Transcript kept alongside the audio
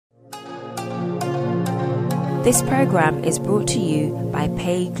This program is brought to you by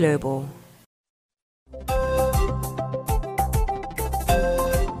Pay Global.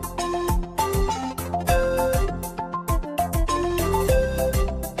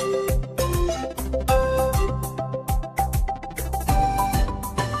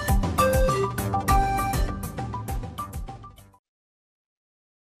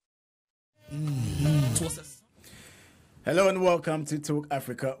 Hello and welcome to Talk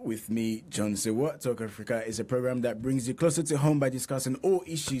Africa with me, John Sewa. Talk Africa is a program that brings you closer to home by discussing all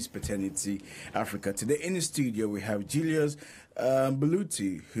issues pertaining to Africa. Today in the studio we have Julius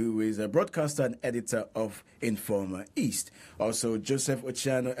Beluti, who is a broadcaster and editor of Informer East. Also Joseph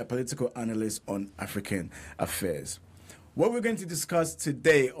Ochiano, a political analyst on African affairs. What we're going to discuss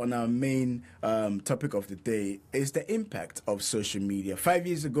today on our main topic of the day is the impact of social media. 5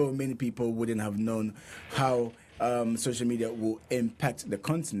 years ago, many people wouldn't have known how social media will impact the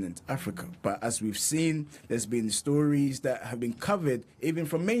continent, Africa. But as we've seen, there's been stories that have been covered even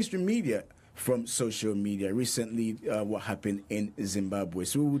from mainstream media, from social media. Recently, what happened in Zimbabwe.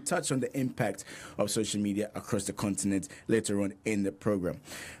 So we will touch on the impact of social media across the continent later on in the program.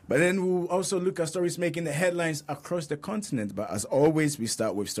 But then we'll also look at stories making the headlines across the continent. But as always, we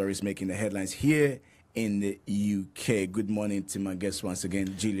start with stories making the headlines here in the UK. Good morning to my guests once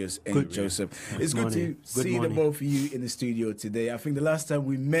again, Julius and Joseph. It's good to see the both of you in the studio today. I think the last time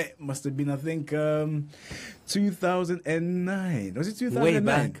we met must have been, 2009. Was it 2009? Way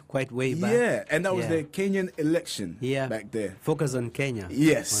back, quite way back. Yeah, and that was the Kenyan election back there. Focus on Kenya.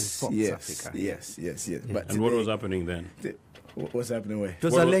 Yes, on yes, Africa. yes. But and what was happening then? What's happening where? It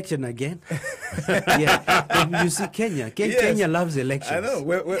was election again. You see, Kenya loves elections. I know.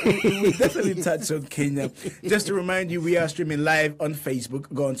 We definitely touch on Kenya. Just to remind you, we are streaming live on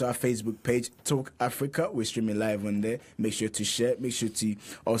Facebook. Go onto our Facebook page, Talk Africa. We're streaming live on there. Make sure to share. Make sure to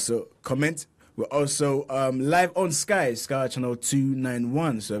also comment. We're also live on Sky channel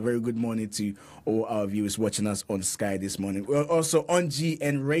 291. So a very good morning to all our viewers watching us on Sky this morning. We're also on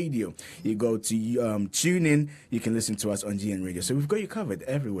GN Radio. You go to tune in, you can listen to us on GN Radio. So we've got you covered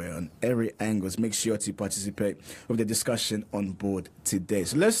everywhere on every angles. Make sure to participate with the discussion on board today.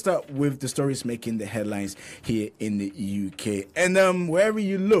 So let's start with the stories making the headlines here in the UK. And wherever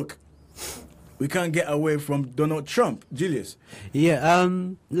you look, we can't get away from Donald Trump. Julius? Yeah,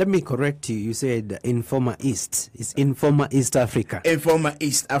 let me correct you. You said Informer East. It's Informer East Africa. Informer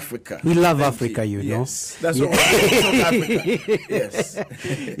East Africa. We love Africa, you know. Yes, that's what Africa. Yes.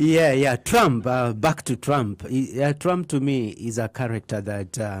 Yeah. Trump, back to Trump. Trump, to me, is a character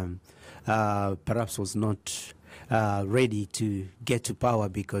that perhaps was not ready to get to power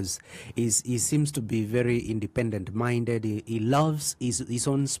because he seems to be very independent-minded. He loves his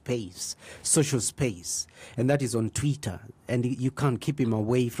own space, social space, and that is on Twitter. And you can't keep him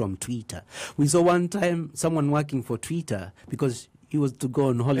away from Twitter. We saw one time someone working for Twitter because he was to go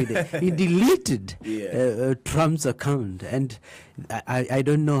on holiday. He deleted Trump's account, and I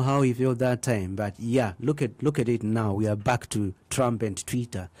don't know how he felt that time. But yeah, look at it now. We are back to Trump and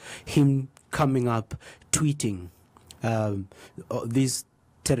Twitter. Him coming up, tweeting these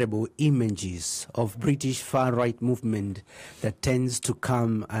terrible images of British far-right movement that tends to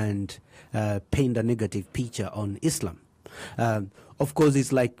come and paint a negative picture on Islam. Of course,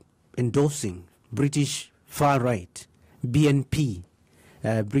 it's like endorsing British far-right, BNP,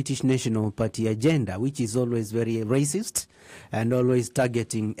 British National Party agenda, which is always very racist and always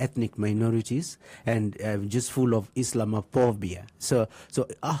targeting ethnic minorities and just full of Islamophobia. So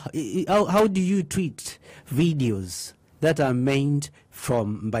how do you treat videos that are made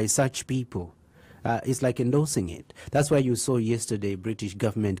by such people? It's like endorsing it. That's why you saw yesterday British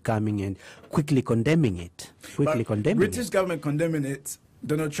government coming and quickly condemning it. British government condemning it.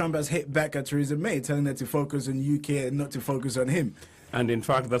 Donald Trump has hit back at Theresa May, telling her to focus on UK and not to focus on him. And in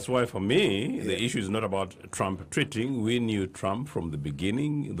fact, that's why for me, the issue is not about Trump tweeting. We knew Trump from the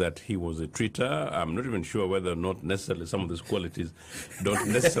beginning, that he was a tweeter. I'm not even sure whether or not necessarily some of these qualities don't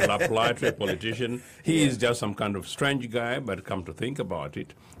necessarily apply to a politician. He is just some kind of strange guy, but come to think about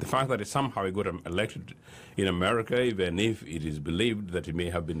it, the fact that somehow he got elected in America, even if it is believed that he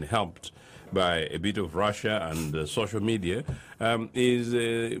may have been helped by a bit of Russia and social media,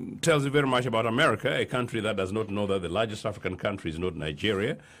 tells you very much about America, a country that does not know that the largest African country is not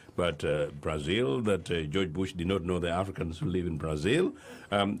Nigeria, but Brazil, that George Bush did not know the Africans who live in Brazil,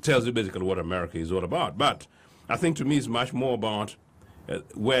 tells you basically what America is all about. But I think to me it's much more about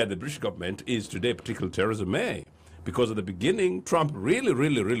where the British government is today, particularly Theresa May. because at the beginning, Trump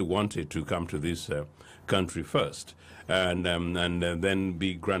really wanted to come to this country first. And then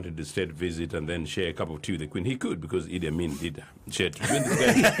be granted the state visit and then share a cup of tea with the Queen. He could, because Idi Amin did share tea with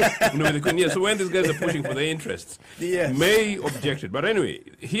the Queen. Yeah, so when these guys are pushing for their interests, Yes. May objected. But anyway,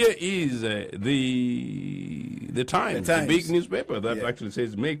 here is the Times, the big newspaper that actually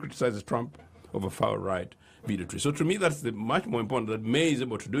says May criticizes Trump over far-right bigotry. So to me, that's much more important that May is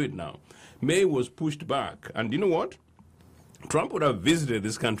able to do it now. May was pushed back. And you know what? Trump would have visited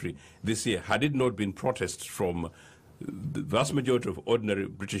this country this year had it not been protests from the vast majority of ordinary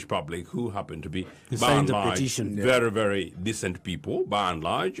British public who happen to be, by and large, very, very decent people, by and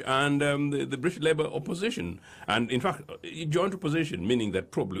large, and the British Labour opposition. And in fact, joint opposition, meaning that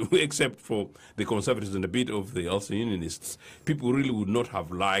probably, except for the Conservatives and a bit of the Ulster Unionists, people really would not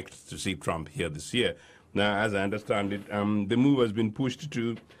have liked to see Trump here this year. Now, as I understand it, the move has been pushed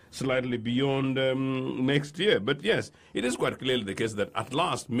to slightly beyond next year. But yes, it is quite clearly the case that at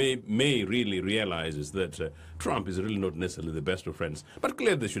last May really realizes that Trump is really not necessarily the best of friends. But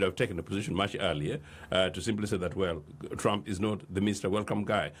clearly they should have taken a position much earlier to simply say that, well, Trump is not the Mr. Welcome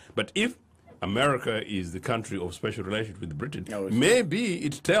guy. But if America is the country of special relationship with Britain, maybe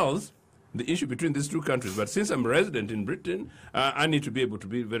it tells the issue between these two countries. But since I'm a resident in Britain, I need to be able to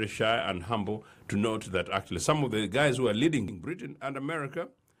be very shy and humble to note that actually some of the guys who are leading in Britain and America,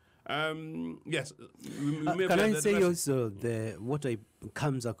 yes. Can I say also what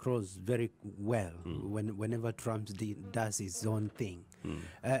comes across very well whenever Trump does his own thing?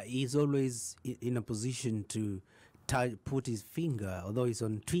 He's always in a position to put his finger, although he's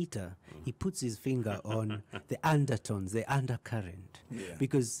on Twitter, he puts his finger on the undertones, the undercurrent. Yeah.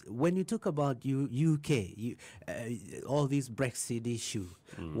 Because when you talk about UK, all this Brexit issue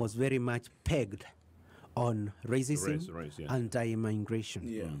was very much pegged on racism, anti-immigration.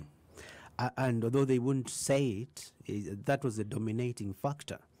 Yeah. And although they wouldn't say it, that was the dominating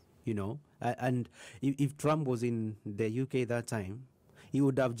factor, you know. And if Trump was in the UK that time, he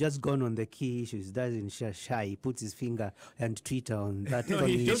would have just gone on the key issues. Doesn't shy. He puts his finger and Twitter on that. No,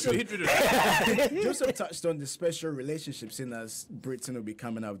 Joseph touched on the special relationship, seeing as Britain will be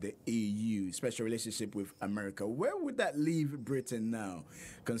coming out of the EU, special relationship with America. Where would that leave Britain now,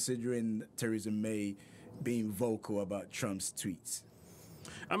 considering Theresa May being vocal about Trump's tweets?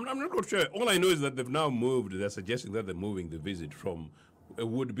 I'm not quite sure. All I know is that they've now moved. They're suggesting that they're moving the visit from a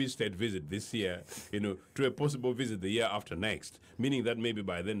would-be state visit this year, to a possible visit the year after next, meaning that maybe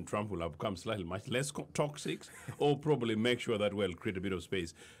by then Trump will have become slightly much less toxic, or probably make sure that we'll create a bit of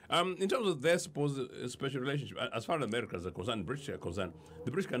space. In terms of their supposed special relationship, as far as Americans are concerned, British are concerned,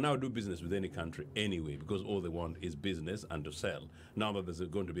 the British can now do business with any country anyway, because all they want is business and to sell. Now that there's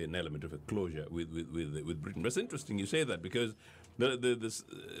going to be an element of a closure with Britain. But it's interesting you say that, because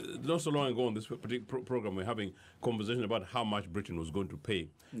not so long ago on this particular program, we're having conversation about how much Britain was going to pay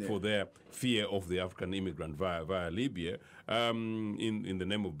for their fear of the African immigrant via Libya in the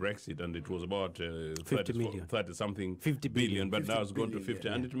name of Brexit, and it was about 30-something 50 billion, but now it's gone to 50,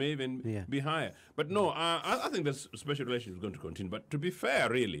 and it may even be higher. But no, I think that special relations is going to continue. But to be fair,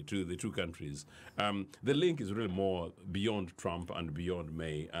 really, to the two countries, the link is really more beyond Trump and beyond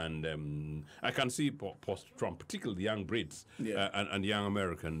May, and I can see post-Trump, particularly the young Brits and young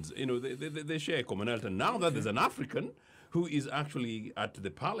Americans, they share a commonality. Now that there's an African who is actually at the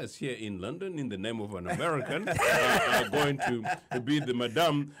palace here in London in the name of an American, are going to be the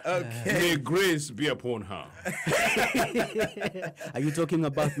Madame. May grace be upon her. Are you talking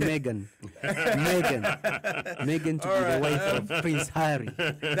about Meghan? Meghan to be the wife of Prince Harry.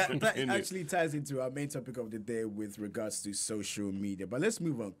 That actually ties into our main topic of the day with regards to social media. But let's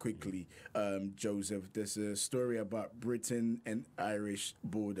move on quickly, Joseph. There's a story about Britain and Irish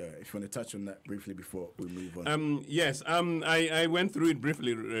border. If you want to touch on that briefly before we move on. Yes. I went through it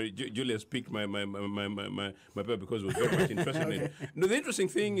briefly. Julius picked my paper because it was very much interested in it. No, the interesting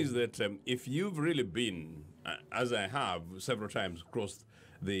thing is that if you've really been, as I have several times, crossed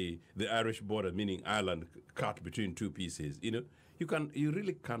the Irish border, meaning Ireland cut between two pieces, you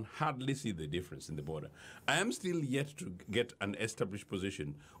really can hardly see the difference in the border. I am still yet to get an established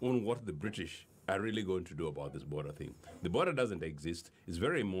position on what the British are really going to do about this border thing. The border doesn't exist. It's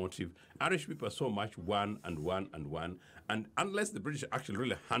very emotive. Irish people are so much one, and unless the British actually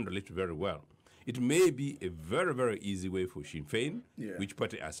really handle it very well, it may be a very, very easy way for Sinn Féin, which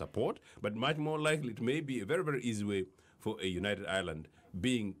party I support, but much more likely it may be a very, very easy way for a United Ireland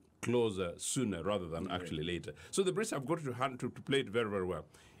being closer sooner rather than actually later. So the Brits have got to play it very, very well.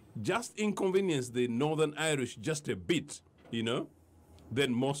 Just inconvenience the Northern Irish just a bit,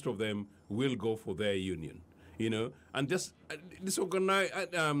 then most of them will go for their union. and just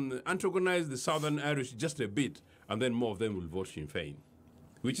antagonize the Southern Irish just a bit, and then more of them will vote Sinn Féin,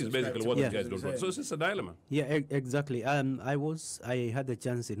 which is basically what these guys don't want. So it's just a dilemma. Yeah, exactly. I had the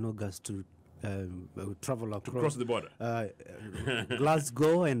chance in August to travel across the border,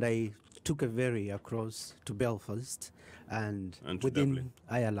 Glasgow, and I took a ferry across to Belfast, and within Dublin.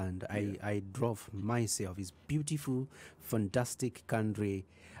 Ireland, I drove myself. It's beautiful, fantastic country,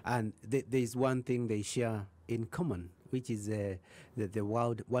 and there is one thing they share in common, which is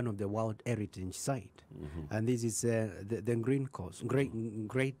one of the World Heritage Site, and this is the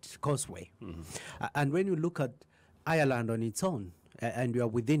Great Causeway. And when you look at Ireland on its own, and you are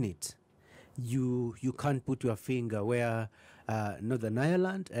within it, you can't put your finger where Northern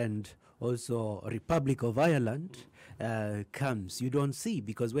Ireland and also Republic of Ireland comes. You don't see,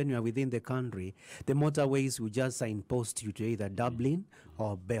 because when you are within the country, the motorways will just signpost you to either Dublin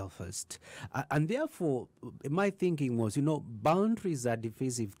or Belfast. And therefore, my thinking was, boundaries are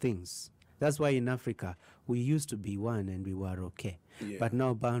divisive things. That's why in Africa, we used to be one and we were okay. Yeah. But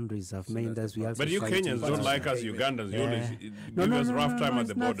now boundaries have made us we have But you Kenyans don't like us Ugandans. You always give us rough time at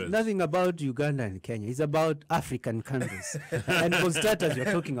the borders. Nothing about Uganda and Kenya. It's about African countries. And for starters, you're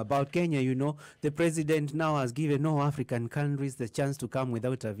talking about Kenya, the president now has given all African countries the chance to come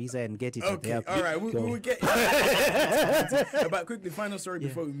without a visa and get it at the airport. All right, we'll get But quickly, final story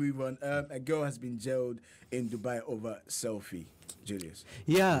before we move on. A girl has been jailed in Dubai over selfie. Julius.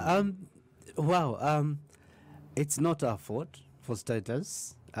 Yeah, wow. It's not her fault, for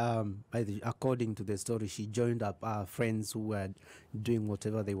starters. According to the story, she joined up her friends who were doing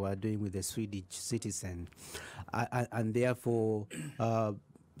whatever they were doing with the Swedish citizen. And therefore,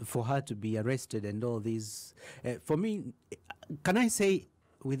 for her to be arrested and all this, for me, can I say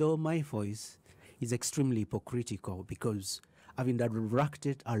with all my voice, is extremely hypocritical, because I've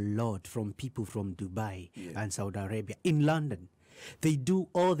interacted a lot from people from Dubai and Saudi Arabia in London. They do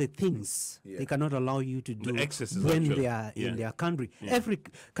all the things they cannot allow you to do when they are in their country.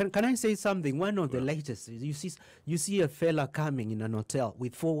 Can I say something? One of the latest, you see a fella coming in an hotel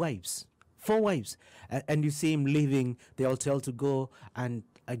with 4 wives. 4 wives. And you see him leaving the hotel to go and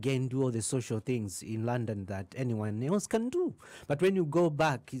again do all the social things in London that anyone else can do. But when you go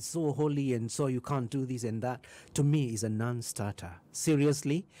back, it's so holy and so you can't do this and that. To me, is a non-starter.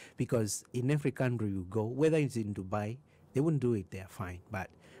 Seriously, because in every country you go, whether it's in Dubai, they wouldn't do it there, fine. But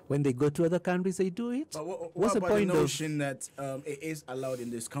when they go to other countries, they do it. But what's the point the notion that it is allowed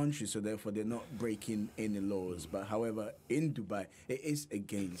in this country, so therefore they're not breaking any laws? But however, in Dubai, it is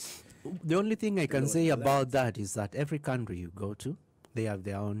against. The only thing I can say about that is that every country you go to, they have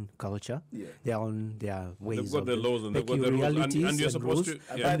their own culture, their ways they've got of the laws and they've got the rules, and you're supposed to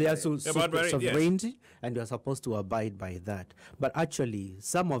and they are sovereignty, and you're supposed to abide by that. But actually,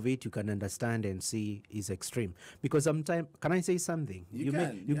 some of it you can understand and see is extreme, because sometimes, can I say something? You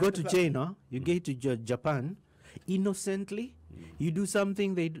go to China, you get to Japan, innocently. You do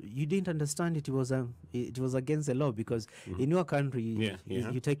something you didn't understand it was against the law, because in your country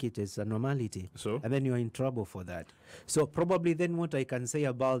you take it as a normality, and then you're in trouble for that. So probably then what I can say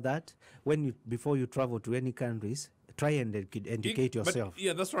about that, before you travel to any countries, try and educate yourself.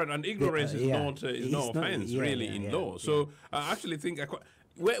 But, that's right, and ignorance is no offense really in law. So I actually think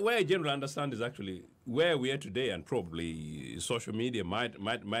where I generally understand is actually where we are today, and probably social media might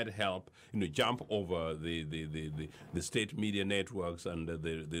help jump over the state media networks and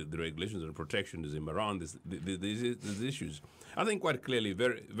the regulations and protectionism around these issues. I think quite clearly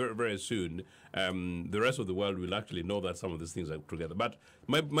very, very, very soon the rest of the world will actually know that some of these things are together. But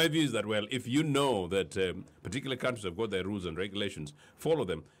my view is that, well, if you know that particular countries have got their rules and regulations, follow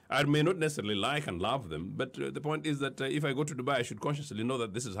them. I may not necessarily like and love them, but the point is that if I go to Dubai, I should consciously know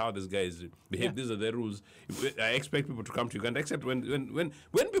that this is how these guys behave. These are their rules. I expect people to come to Uganda, except when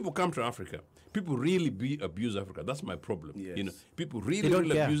people come to Africa, people really abuse Africa. That's my problem. Yes. People really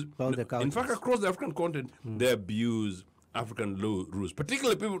abuse. In fact, across the African continent, they abuse African rules,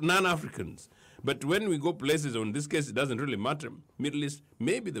 particularly people, non-Africans. But when we go places, in this case, it doesn't really matter. Middle East,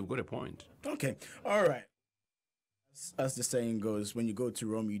 maybe they've got a point. Okay, all right. As the saying goes, when you go to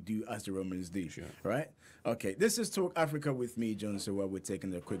Rome, you do as the Romans do, right? Okay, this is Talk Africa with me, John. So we're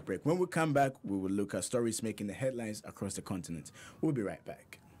taking a quick break. When we come back, we will look at stories making the headlines across the continent. We'll be right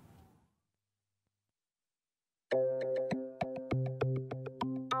back.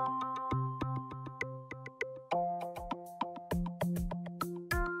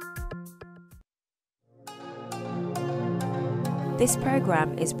 This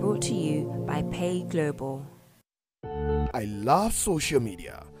program is brought to you by Pay Global. I love social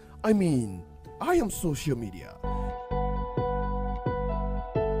media. I mean, I am social media.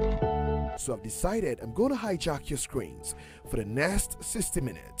 So I've decided I'm going to hijack your screens for the next 60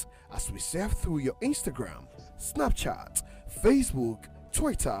 minutes as we surf through your Instagram, Snapchat, Facebook,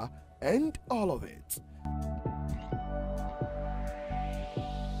 Twitter, and all of it.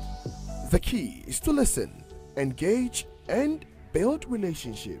 The key is to listen, engage, and build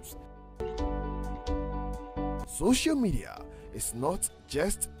relationships. Social media is not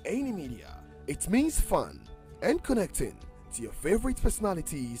just any media. It means fun and connecting to your favorite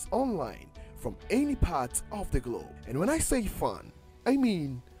personalities online from any part of the globe. And when I say fun, I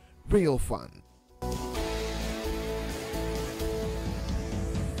mean real fun.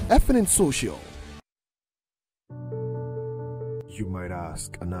 FNN Social. You might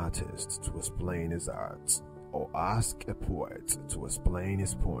ask an artist to explain his art, or ask a poet to explain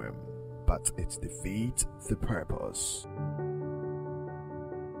his poem, but it defeats the purpose.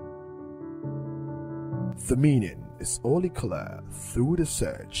 The meaning is only clear through the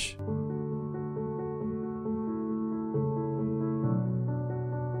search.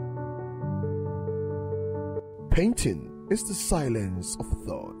 Painting is the silence of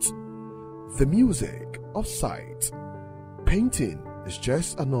thought, the music of sight. Painting is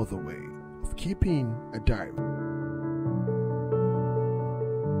just another way of keeping a diary.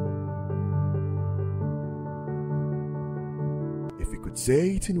 If we could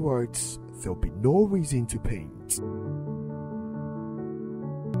say it in words, there'll be no reason to paint.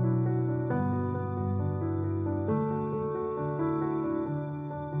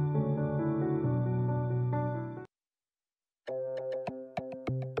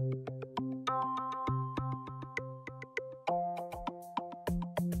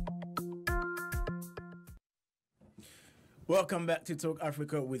 Welcome back to Talk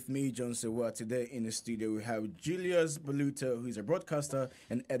Africa with me, John Sewa. Today in the studio we have Julius Baluta, who is a broadcaster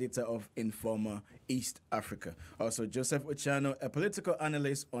and editor of Informer East Africa. Also Joseph Ochano, a political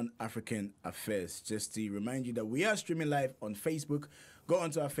analyst on African affairs. Just to remind you that we are streaming live on Facebook. Go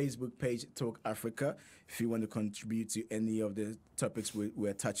onto our Facebook page, Talk Africa. If you want to contribute to any of the topics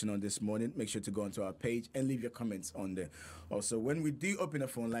we're touching on this morning, make sure to go onto our page and leave your comments on there. Also, when we do open the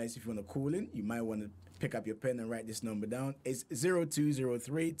phone lines, if you want to call in, you might want to pick up your pen and write this number down. It's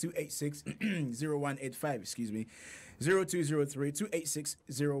 0203-286-0185, excuse me.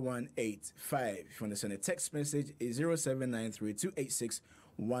 0203-286-0185. If you want to send a text message, it's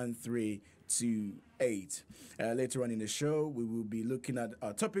 0793-286-1328. Later on in the show, we will be looking at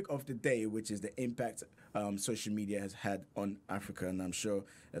our topic of the day, which is the impact social media has had on Africa, and I'm sure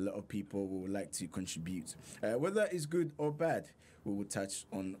a lot of people would like to contribute. Whether it's good or bad, we will touch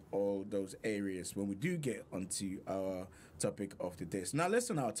on all those areas when we do get onto our topic of the day. So now let's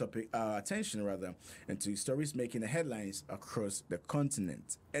turn our attention into stories making the headlines across the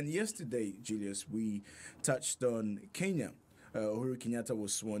continent. And yesterday, Julius, we touched on Kenya. Uhuru Kenyatta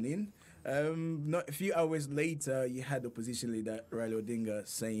was sworn in. Not a few hours later, you had opposition leader Raila Odinga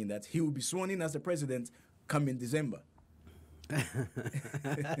saying that he will be sworn in as the president coming December.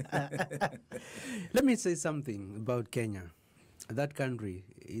 Let me say something about Kenya. That country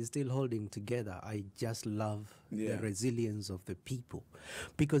is still holding together. I just love the resilience of the people,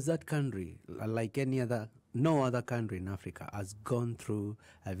 because that country, like no other country in Africa, has gone through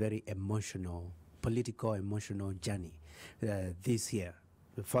a very political emotional journey this year.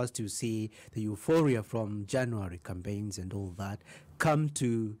 First, you see the euphoria from January campaigns and all that. Come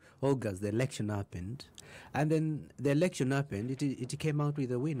to August, the election happened. And then the election happened, it came out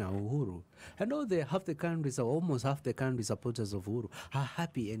with a winner, Uhuru. And almost half the country supporters of Uhuru are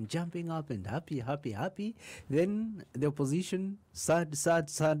happy and jumping up and happy. Then the opposition, sad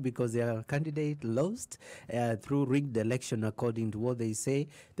because their candidate lost through rigged election according to what they say.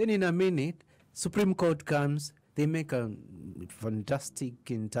 Then in a minute, Supreme Court comes. They make a fantastic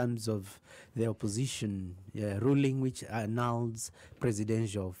in terms of the opposition ruling, which annuls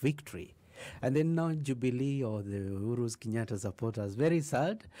presidential victory. And then now Jubilee or the Uhuru Kenyatta supporters, very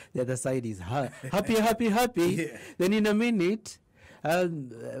sad. The other side is happy. Yeah. Then in a minute,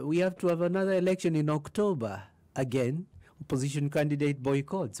 we have to have another election in October. Again, opposition candidate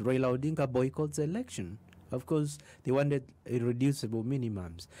boycotts. Raila Odinga boycotts the election. Of course, they wanted irreducible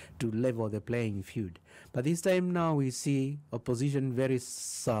minimums to level the playing field. But this time now we see opposition very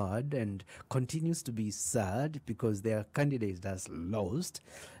sad and continues to be sad because their candidate has lost,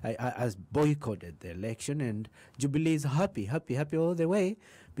 has boycotted the election, and Jubilee is happy all the way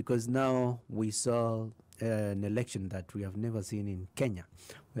because now we saw an election that we have never seen in Kenya,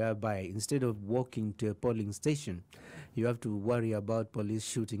 whereby instead of walking to a polling station, you have to worry about police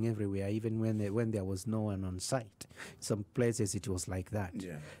shooting everywhere, even when there was no one on site. Some places it was like that.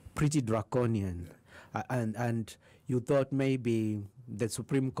 Yeah. Pretty draconian. Yeah. And you thought maybe the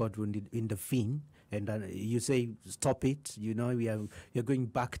Supreme Court would intervene and you say, stop it, you're going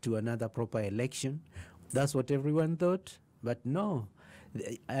back to another proper election. That's what everyone thought. But no,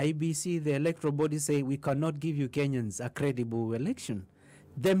 the IBC, the electoral body, say we cannot give you Kenyans a credible election.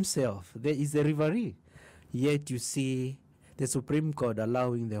 Themselves, there is a referee. Yet you see the Supreme Court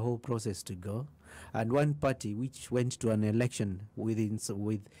allowing the whole process to go. And one party which went to an election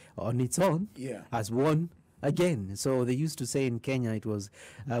on its own has won again. So they used to say in Kenya it was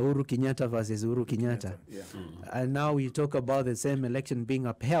Uhuru Kenyatta versus Uhuru Kenyatta. And now we talk about the same election being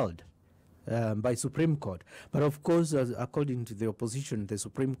upheld by Supreme Court. But of course, according to the opposition, the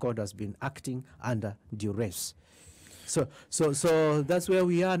Supreme Court has been acting under duress. So that's where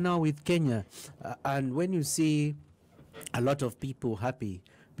we are now with Kenya. And when you see a lot of people happy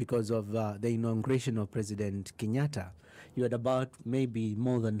because of the inauguration of President Kenyatta, you had about maybe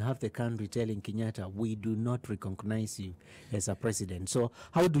more than half the country telling Kenyatta, we do not recognize you as a president. So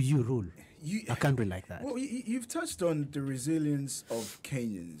how do you rule a country like that? Well, you've touched on the resilience of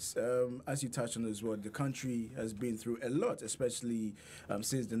Kenyans. As you touched on as well, the country has been through a lot, especially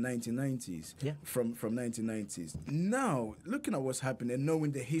since the 1990s, from 1990s. Now, looking at what's happened and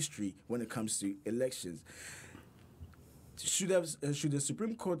knowing the history when it comes to elections, should the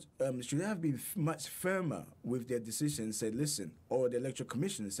Supreme Court should have been much firmer with their decision, said listen, or the Electoral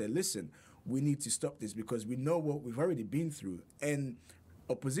Commission said listen, we need to stop this because we know what we've already been through, and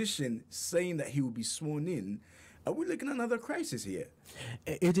opposition saying that he will be sworn in, are we looking at another crisis here?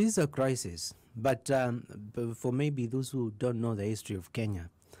 It is a crisis, but for maybe those who don't know the history of Kenya,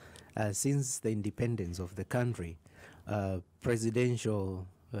 since the independence of the country, the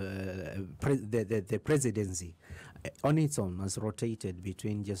presidency on its own has rotated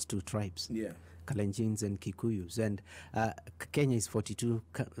between just two tribes, Kalenjins and Kikuyus, and Kenya is 42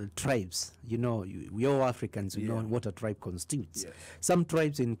 tribes. We all Africans, we know what a tribe constitutes. Some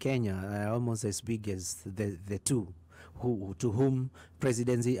tribes in Kenya are almost as big as the two to whom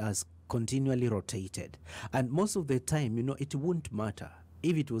presidency has continually rotated, and most of the time, it won't matter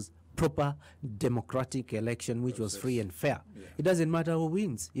if it was proper democratic election which was free and fair. It doesn't matter who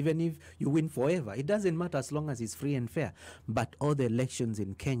wins, even if you win forever. It doesn't matter as long as it's free and fair. But all the elections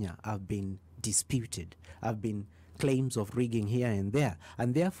in Kenya have been disputed, have been claims of rigging here and there.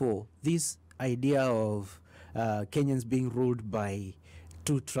 And therefore, this idea of Kenyans being ruled by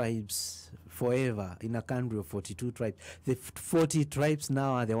two tribes forever in a country of 42 tribes, the 40 tribes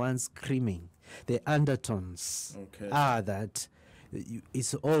now are the ones screaming. The undertones are that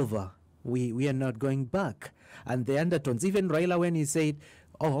it's over. We are not going back. And the undertones, even Raila, when he said,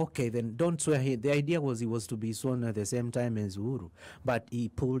 oh, okay, then don't swear. The idea was he was to be sworn at the same time as Uhuru. But he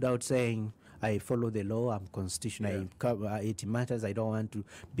pulled out saying, I follow the law, I'm constitutional, it matters, I don't want to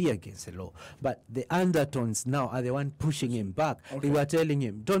be against the law. But the undertones now are the one pushing him back. They were telling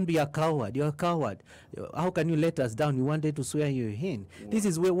him, don't be a coward, you're a coward. How can you let us down? You wanted to swear you in. This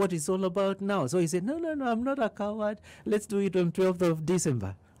is what it's all about now. So he said, no, I'm not a coward. Let's do it on 12th of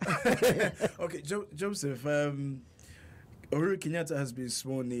December. Okay, Joseph, Uhuru Kenyatta has been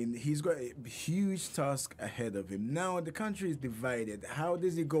sworn in. He's got a huge task ahead of him. Now the country is divided. How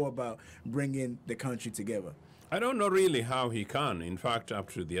does he go about bringing the country together? I don't know really how he can. In fact, up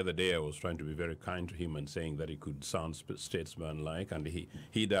to the other day, I was trying to be very kind to him and saying that he could sound statesman-like, and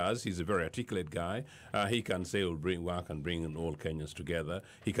he does. He's a very articulate guy. He can say we'll work and bring in all Kenyans together.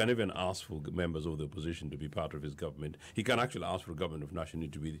 He can even ask for members of the opposition to be part of his government. He can actually ask for a government of national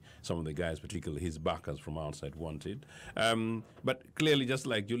unity to be some of the guys, particularly his backers from outside, wanted. But clearly, just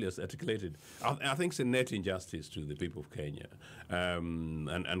like Julius articulated, I think it's a net injustice to the people of Kenya.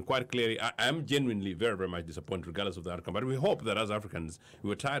 And quite clearly, I am genuinely very, very much disappointed regardless of the outcome. But we hope that as Africans, we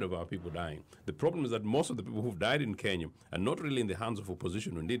were tired of our people dying. The problem is that most of the people who've died in Kenya are not really in the hands of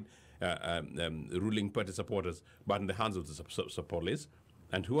opposition, or indeed ruling party supporters, but in the hands of the police.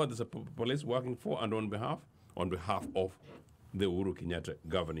 And who are the police working for and on behalf? On behalf of the Uhuru Kenyatta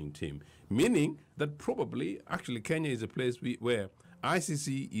governing team. Meaning that probably, actually, Kenya is a place where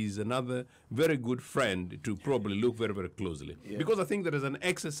ICC is another very good friend to probably look very, very closely. Because I think there is an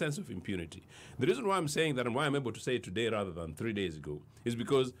excess sense of impunity. The reason why I'm saying that and why I'm able to say it today rather than 3 days ago is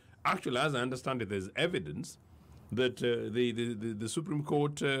because actually, as I understand it, there's evidence that the Supreme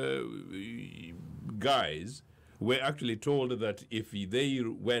Court guys were actually told that if they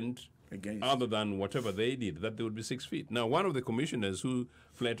went other than whatever they did, that they would be 6 feet. Now, one of the commissioners who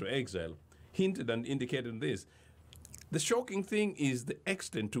fled to exile hinted and indicated this. The shocking thing is the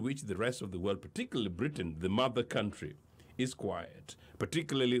extent to which the rest of the world, particularly Britain, the mother country, is quiet,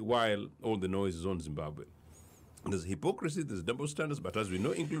 particularly while all the noise is on Zimbabwe. There's hypocrisy, there's double standards, but as we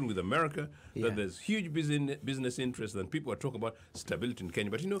know, including with America, that there's huge business interest, and people are talking about stability in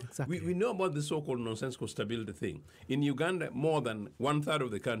Kenya. But we know about the so-called nonsensical stability thing. In Uganda, more than 1/3 of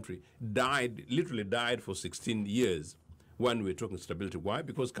the country literally died for 16 years when we're talking stability. Why?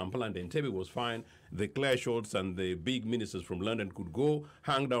 Because Kampala and Entebbe was fine. The Claire Schultz and the big ministers from London could go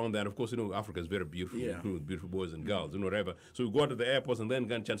hang down there. And of course, Africa is very beautiful, with beautiful boys and girls, whatever. So we go to the airports and then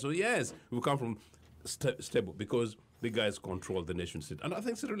get a chance. So yes, we come from stable because the guys control the nation state. And I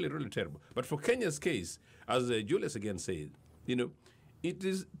think it's really, really terrible. But for Kenya's case, as Julius again said, it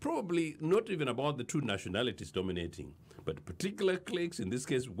is probably not even about the two nationalities dominating, but particular cliques, in this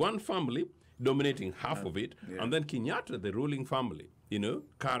case, one family dominating half of it, and then Kenyatta, the ruling family,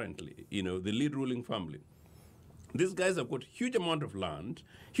 currently, the lead ruling family. These guys have got huge amount of land,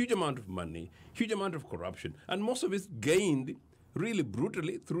 huge amount of money, huge amount of corruption, and most of it gained really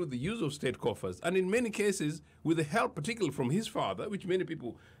brutally through the use of state coffers, and in many cases with the help, particularly from his father, which many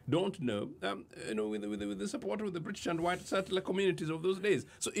people don't know, with the support of the British and white settler communities of those days.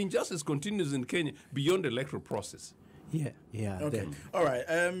 So injustice continues in Kenya beyond the electoral process. Yeah. Okay. All right.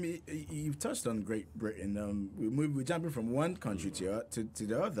 You've touched on Great Britain. We're jumping from one country to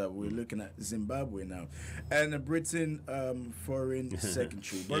the other. We're looking at Zimbabwe now, and Britain Foreign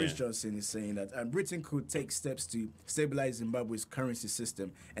Secretary Boris Johnson is saying that Britain could take steps to stabilize Zimbabwe's currency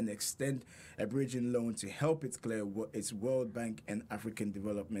system and extend a bridging loan to help it clear its World Bank and African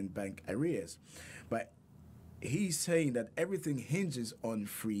Development Bank arrears. But he's saying that everything hinges on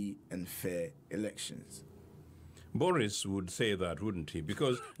free and fair elections. Boris would say that, wouldn't he?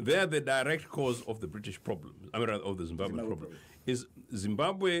 Because they're the direct cause of the British problem, of the Zimbabwe problem. Is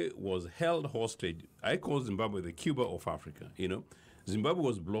Zimbabwe was held hostage. I call Zimbabwe the Cuba of Africa, Zimbabwe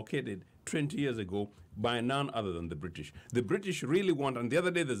was blockaded 20 years ago by none other than the British. The British really want, and the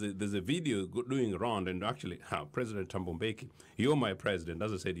other day there's a video doing around, and actually, President Thabo Mbeki, you're my president,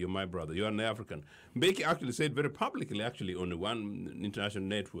 as I said, you're my brother, you're an African. Mbeki actually said very publicly, on one international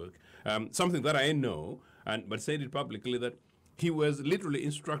network, something that I know, but said it publicly, that he was literally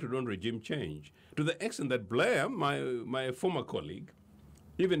instructed on regime change, to the extent that Blair, my former colleague,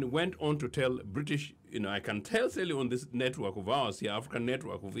 even went on to tell British, I can tell you on this network of ours here, African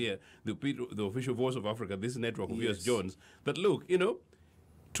network of here, the official voice of Africa, this network of US Jones, that look,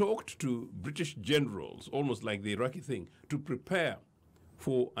 talked to British generals, almost like the Iraqi thing, to prepare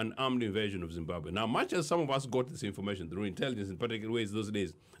for an armed invasion of Zimbabwe. Now, much as some of us got this information through intelligence in particular ways those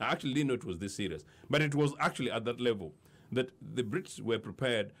days, I actually didn't know it was this serious. But it was actually at that level that the Brits were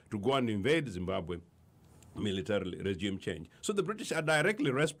prepared to go and invade Zimbabwe militarily, regime change. So the British are directly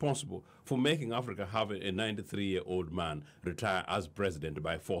responsible for making Africa have a 93-year-old man retire as president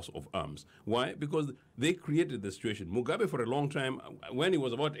by force of arms. Why? Because they created the situation. Mugabe, for a long time, when he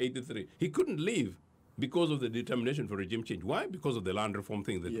was about 83, he couldn't leave because of the determination for regime change. Why? Because of the land reform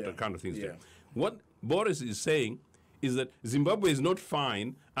thing, the kind of things. What Boris is saying is that Zimbabwe is not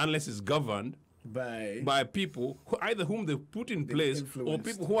fine unless it's governed by people either whom they put in place or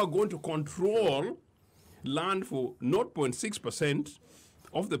people who are going to control land for 0.6%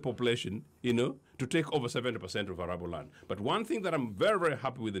 of the population, to take over 70% of arable land. But one thing that I'm very, very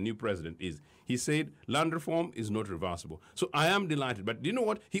happy with the new president is he said land reform is not reversible. So I am delighted. But you know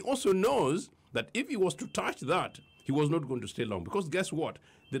what? He also knows that if he was to touch that, he was not going to stay long. Because guess what?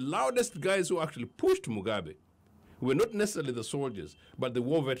 The loudest guys who actually pushed Mugabe were not necessarily the soldiers, but the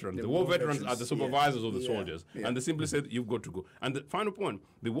war veterans. The war veterans are the supervisors of the soldiers. And they simply said, you've got to go. And the final point,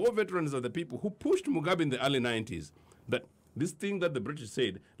 the war veterans are the people who pushed Mugabe in the early 90s, that this thing that the British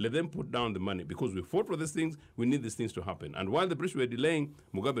said, let them put down the money, because we fought for these things, we need these things to happen. And while the British were delaying,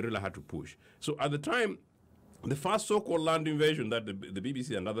 Mugabe really had to push. So at the time, the first so-called land invasion that the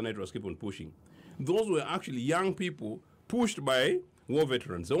BBC and other networks keep on pushing, those were actually young people pushed by war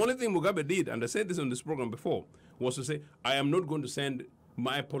veterans. The only thing Mugabe did, and I said this on this program before, was to say, I am not going to send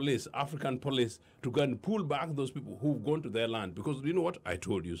my police, African police, to go and pull back those people who've gone to their land. Because you know what? I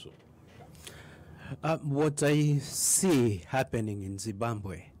told you so. What I see happening in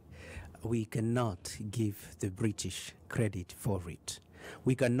Zimbabwe, we cannot give the British credit for it.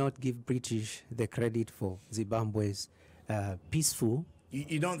 We cannot give British the credit for Zimbabwe's peaceful.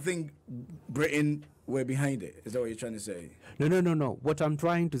 You don't think Britain were behind it? Is that what you're trying to say? No. What I'm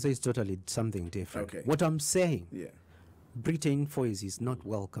trying to say is totally something different. Okay. What I'm saying, Britain voice is not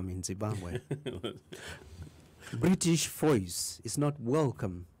welcome in Zimbabwe. British voice is not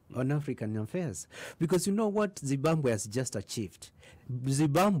welcome on African affairs. Because you know what Zimbabwe has just achieved?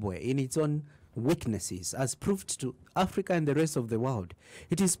 Zimbabwe, in its own weaknesses, has proved to Africa and the rest of the world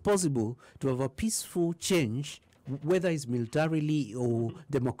it is possible to have a peaceful change whether it's militarily or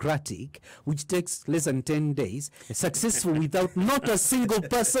democratic, which takes less than 10 days, successful without not a single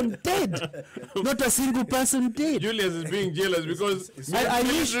person dead. Not a single person dead. Julius is being jealous because I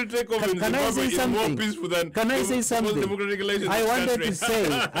wish. Can I say something? More peaceful than Can I say something? democratic elections. I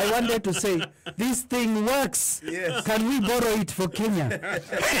wanted to say, this thing works. Yes. Can we borrow it for Kenya?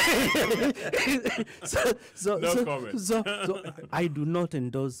 So I do not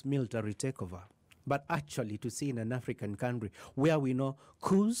endorse military takeover. But actually, to see in an African country where we know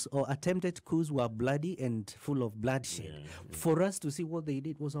coups or attempted coups were bloody and full of bloodshed, for us to see what they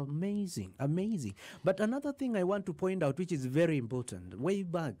did was amazing, amazing. But another thing I want to point out, which is very important, way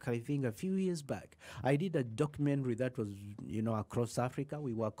back, I think a few years back, I did a documentary that was, across Africa.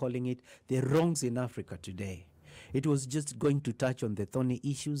 We were calling it The Wrongs in Africa Today. It was just going to touch on the thorny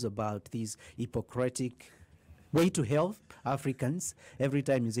issues about these Hippocratic way to help Africans. Every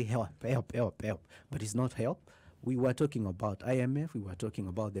time you say help, but it's not help. We were talking about IMF, we were talking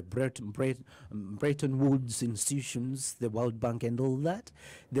about the Bretton Woods institutions, the World Bank and all that.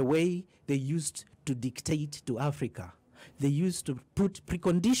 The way they used to dictate to Africa. They used to put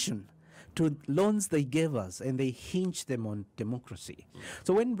precondition to loans they gave us, and they hinge them on democracy.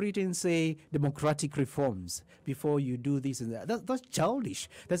 So when Britain say democratic reforms before you do this and that, that's childish.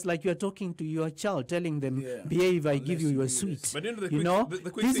 That's like you're talking to your child, telling them, behave, I give you your sweet. But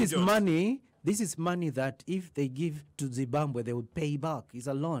the quick this thing, is George. money. This is money that if they give to Zimbabwe, they would pay back. It's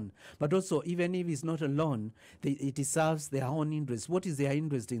a loan. But also, even if it's not a loan, it serves their own interest. What is their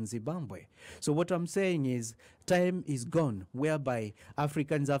interest in Zimbabwe? So what I'm saying is, time is gone whereby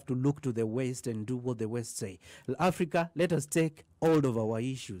Africans have to look to the West and do what the West say. Africa, let us take hold of our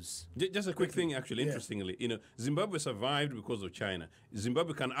issues. Just a quick thing, actually, interestingly. Zimbabwe survived because of China.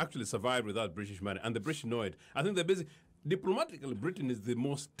 Zimbabwe can actually survive without British money, and the British know it. I think the basic... Diplomatically, Britain is the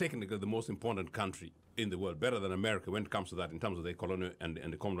most technical, the most important country in the world, better than America when it comes to that, in terms of the colonial and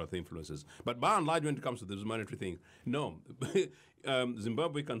the Commonwealth influences. But by and large, when it comes to these monetary things, no.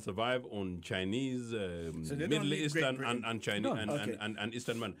 Zimbabwe can survive on Chinese, Middle Eastern and Chinese and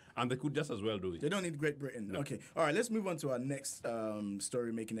Eastern money, and they could just as well do it. They don't need Great Britain. No. Okay. All right, let's move on to our next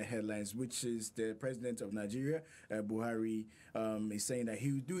story making the headlines, which is the president of Nigeria, Buhari, is saying that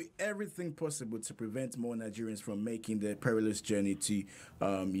he will do everything possible to prevent more Nigerians from making the perilous journey to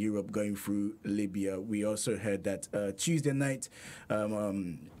Europe going through Libya. We also heard that Tuesday night,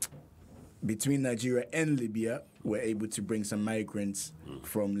 between Nigeria and Libya, we're able to bring some migrants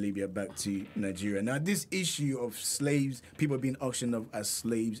from Libya back to Nigeria. Now, this issue of slaves, people being auctioned off as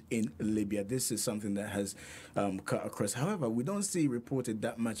slaves in Libya, this is something that has cut across. However, we don't see reported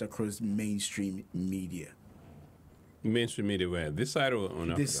that much across mainstream media. Mainstream media where? This side or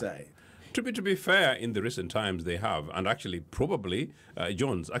on This Africa? side. To be fair, in the recent times they have, and actually probably,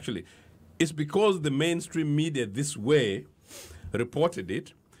 Jones, actually, it's because the mainstream media this way reported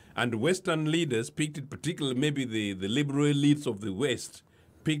it, and Western leaders picked it, particularly maybe the liberal elites of the West,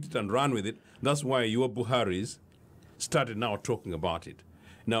 picked it and ran with it. That's why your Buharis started now talking about it.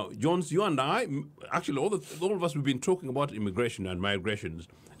 Now, Jones, you and I, actually all of us, we've been talking about immigration and migrations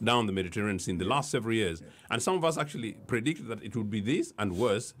down the Mediterranean Sea in the last several years. And some of us actually predicted that it would be this and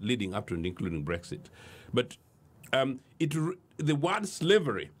worse leading up to and including Brexit. But the word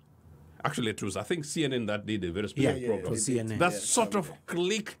slavery, actually it was, I think, CNN that did a very specific program. CNN. That sort of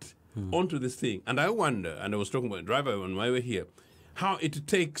clicked onto this thing. And I wonder, and I was talking about a driver on my way here, how it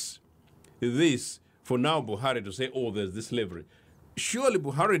takes this for now Buhari to say, oh, there's this slavery. Surely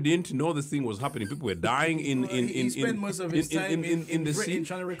Buhari didn't know this thing was happening. People were dying He spent most of his time in the Britain sea,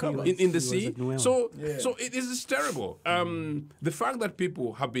 trying to recover. in the sea. So it is terrible. The fact that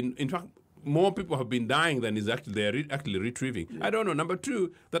people have been, in fact, more people have been dying than is actually they're actually retrieving. I don't know. Number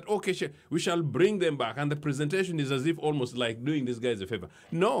two, that we shall bring them back, and the presentation is as if almost like doing these guys a favor.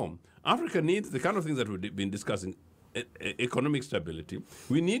 No, Africa needs the kind of things that we've been discussing. Economic stability.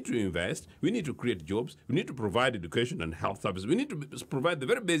 We need to invest. We need to create jobs. We need to provide education and health services. We need to provide the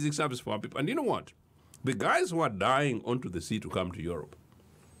very basic service for our people. And you know what? The guys who are dying onto the sea to come to Europe,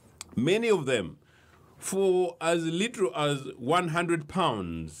 many of them, for as little as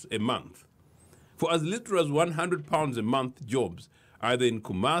 £100 a month, for as little as £100 a month jobs, either in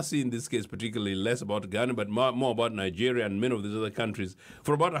Kumasi, in this case particularly less about Ghana, but more about Nigeria and many of these other countries,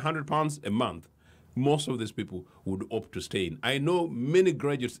 for about £100 a month, most of these people would opt to stay in. I know many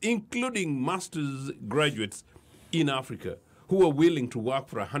graduates, including master's graduates in Africa, who are willing to work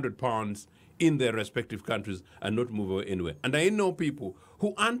for £100 in their respective countries and not move away anywhere. And I know people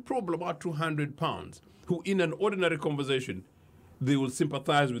who earn probably about £200, who in an ordinary conversation they will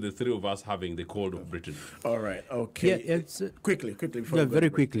sympathize with the three of us having the cold of Britain. All right. Okay. Yeah, it's, quickly. Before yeah, we go very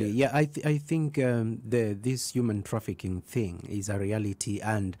to break. quickly. Yeah, I think this human trafficking thing is a reality,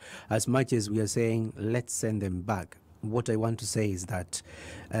 and as much as we are saying let's send them back, what I want to say is that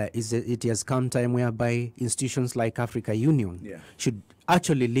it has come time whereby institutions like Africa Union should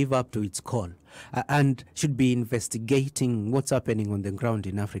actually live up to its call and should be investigating what's happening on the ground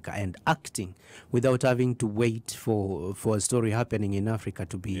in Africa and acting without having to wait for a story happening in Africa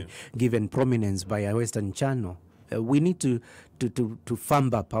to be given prominence by a Western channel. We need to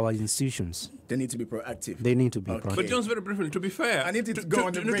firm up our institutions. They need to be proactive. They need to be proactive. But John's very briefly, to be fair, I need to go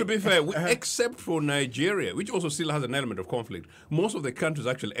on the break. To be fair, except for Nigeria, which also still has an element of conflict, most of the countries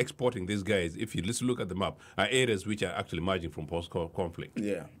actually exporting these guys, if you let's look at the map, are areas which are actually emerging from post-conflict.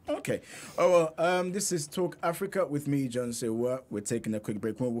 Yeah. Okay. Oh, well, this is Talk Africa with me, John Sewa. We're taking a quick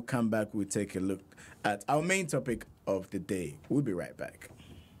break. When we come back, we'll take a look at our main topic of the day. We'll be right back.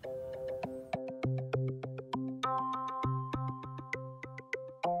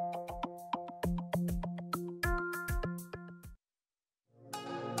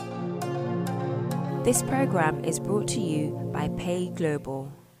 This program is brought to you by Pay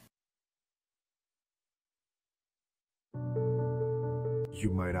Global. You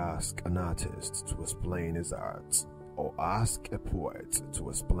might ask an artist to explain his art, or ask a poet to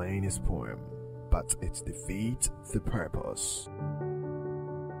explain his poem, but it defeats the purpose.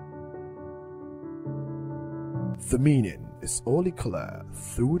 The meaning is only clear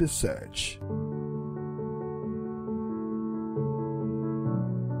through the search.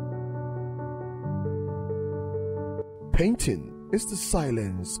 Painting is the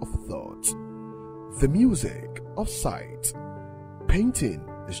silence of thought, the music of sight. Painting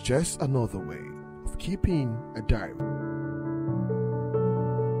is just another way of keeping a diary.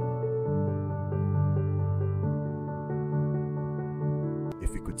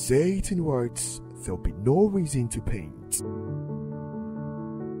 If you could say it in words, there'll be no reason to paint.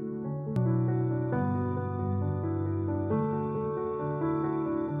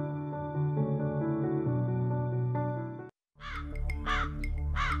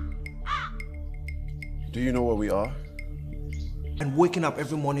 Do you know where we are? And waking up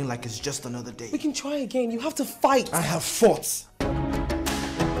every morning like it's just another day. We can try again. You have to fight. I have fought.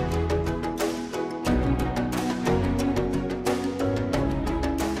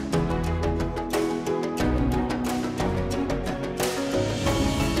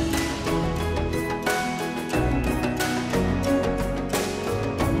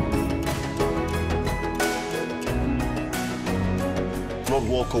 Not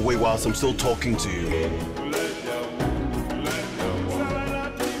walk away whilst I'm still talking to you.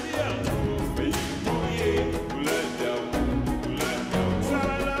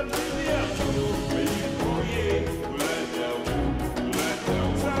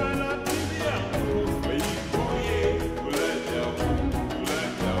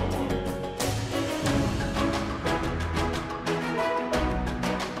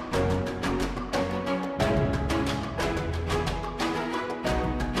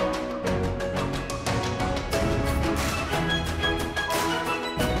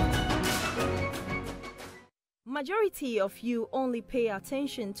 Majority of you only pay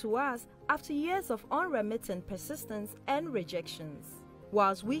attention to us after years of unremittent persistence and rejections,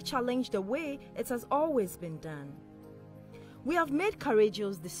 whilst we challenge the way it has always been done. We have made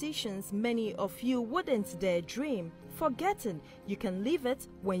courageous decisions many of you wouldn't dare dream, forgetting you can live it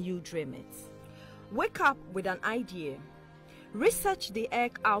when you dream it. Wake up with an idea. Research the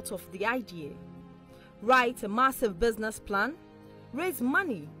egg out of the idea. Write a massive business plan. Raise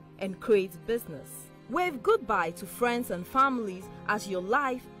money and create business. Wave goodbye to friends and families as your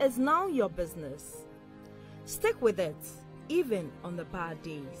life is now your business. Stick with it, even on the bad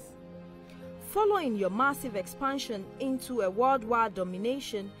days. Following your massive expansion into a worldwide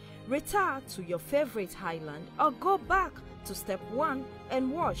domination, retire to your favorite highland or go back to step one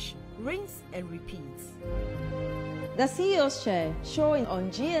and wash, rinse and repeat. The CEO's Chair, showing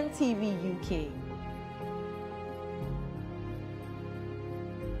on GNTV UK.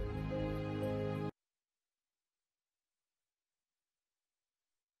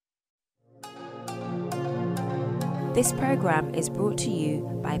 This program is brought to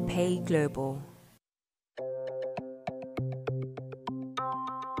you by Pay Global.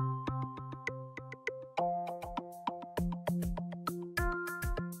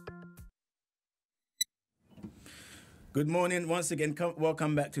 Good morning. Once again,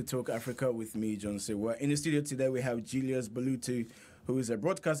 welcome back to Talk Africa with me, John Sewa. In the studio today, we have Julius Balutu, who is a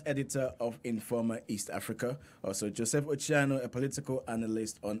broadcast editor of Informer East Africa. Also, Joseph Ochiano, a political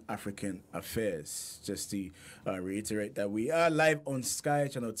analyst on African affairs. Just to reiterate that we are live on Sky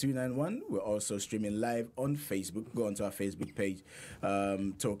Channel 291. We're also streaming live on Facebook. Go onto our Facebook page,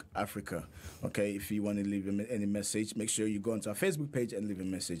 Talk Africa. Okay, if you want to leave any message, make sure you go onto our Facebook page and leave a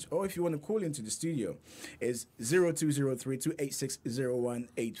message. Or if you want to call into the studio, it's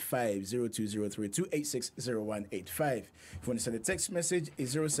 0203-286-0185. 0203-286-0185. If you want to send a text message,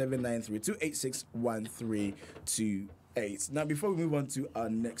 it's 0793-286-1328. Now, before we move on to our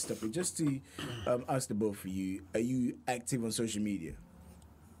next topic, just to ask the both of you, are you active on social media?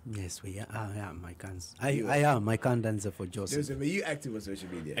 Yes, we are. I am. I am. I can't answer for Joseph. Joseph, are you active on social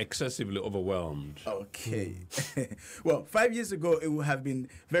media? Excessively overwhelmed. Okay. Well, 5 years ago, it would have been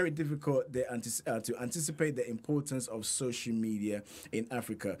very difficult to anticipate the importance of social media in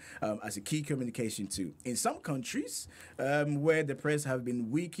Africa as a key communication tool. In some countries where the press have been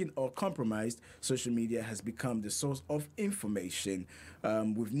weakened or compromised, social media has become the source of information.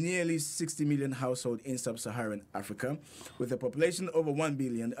 With nearly 60 million households in sub-Saharan Africa, with a population over 1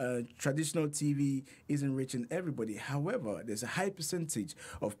 billion, traditional TV isn't reaching everybody. However, there's a high percentage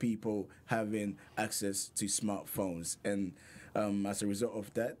of people having access to smartphones, and as a result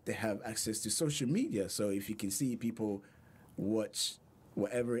of that, they have access to social media. So if you can see people watch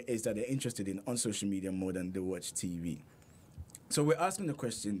whatever it is that they're interested in on social media more than they watch TV. So we're asking the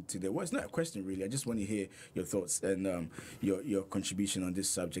question today. Well, it's not a question really. I just want to hear your thoughts and your contribution on this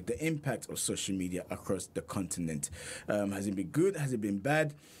subject. The impact of social media across the continent. Has it been good? Has it been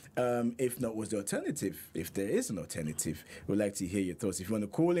bad? If not, what's the alternative? If there is an alternative, we'd like to hear your thoughts. If you want to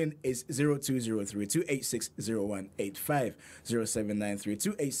call in, it's 0203-286-0185,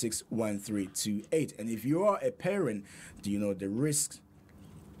 0793-286-1328. And if you are a parent, do you know the risks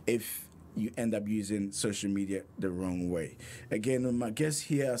if you end up using social media the wrong way? Again, my guests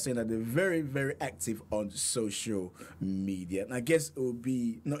here are saying that they're very, very active on social media. And I guess it will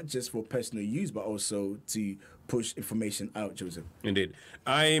be not just for personal use, but also to push information out, Joseph. Indeed.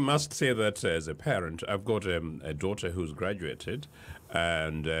 I must say that as a parent, I've got a daughter who's graduated,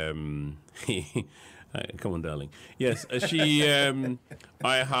 and come on, darling. Yes, she.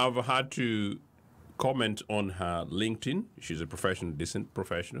 I have had to comment on her LinkedIn. She's a professional, decent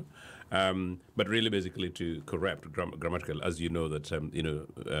professional, but really basically to correct grammatical, as you know that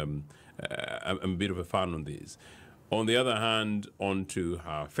I'm a bit of a fan on these. On the other hand, onto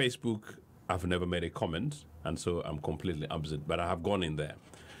her Facebook, I've never made a comment, and so I'm completely absent. But I have gone in there.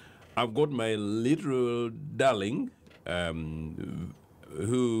 I've got my literal darling, who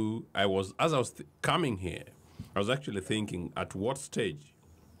I was as I was coming here, I was actually thinking at what stage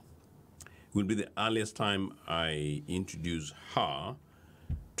will be the earliest time I introduce her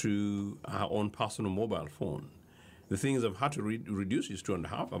to her own personal mobile phone. The thing is, I've had to reduce is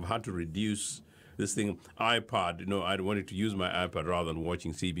 2.5. I've had to reduce this thing, iPad. I wanted to use my iPad rather than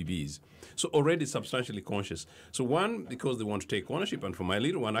watching CBBS. So already substantially conscious. So one, because they want to take ownership, and for my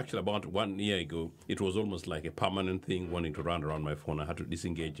little one, actually about 1 year ago, it was almost like a permanent thing, wanting to run around my phone. I had to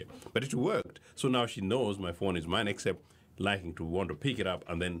disengage her. But it worked. So now she knows my phone is mine, except liking to want to pick it up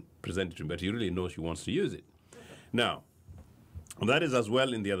and then present it to me, but you really know she wants to use it. Now, that is as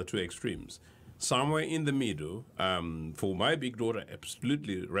well in the other two extremes. Somewhere in the middle, for my big daughter,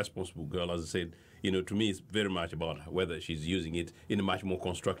 absolutely responsible girl, as I said, to me it's very much about whether she's using it in a much more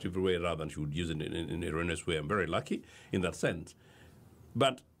constructive way rather than she would use it in a erroneous way. I'm very lucky in that sense.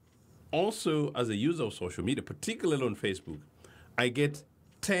 But also as a user of social media, particularly on Facebook, I get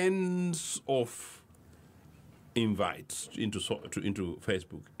tens of invites into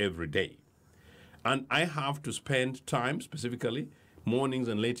Facebook every day. And I have to spend time, specifically mornings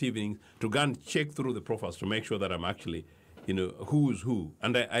and late evenings, to go and check through the profiles to make sure that I'm actually, who's who.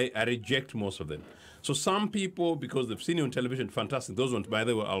 And I reject most of them. So some people, because they've seen you on television, fantastic. Those ones, by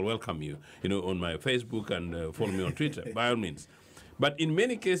the way, I'll welcome you, on my Facebook and follow me on Twitter, by all means. But in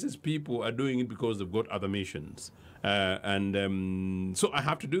many cases, people are doing it because they've got other missions. So I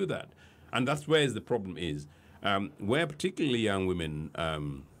have to do that. And that's where the problem is. Where particularly young women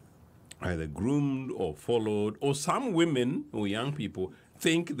either groomed or followed, or some women or young people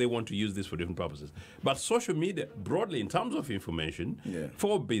think they want to use this for different purposes. But social media, broadly, in terms of information,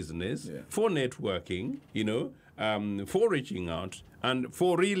 for business, for networking, for reaching out, and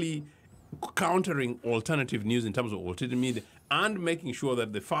for really countering alternative news in terms of alternative media, and making sure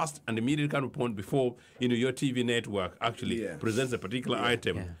that the fast and immediate kind of point before your TV network actually presents a particular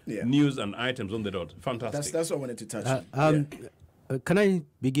item, news and items on the dot. Fantastic. That's what I wanted to touch on. Can I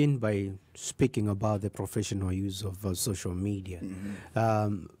begin by speaking about the professional use of social media?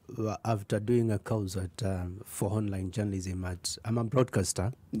 After doing a course for online journalism I'm a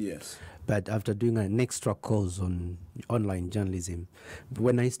broadcaster. Yes. But after doing an extra course on online journalism,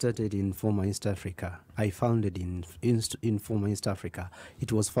 when I started in former East Africa, I founded in former East Africa,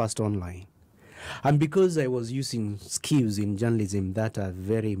 it was first online. And because I was using skills in journalism that are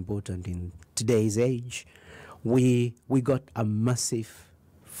very important in today's age, we got a massive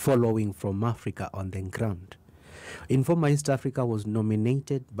following from Africa on the ground. Informa East Africa was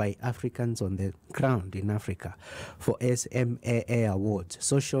nominated by Africans on the ground in Africa for SMAA Awards,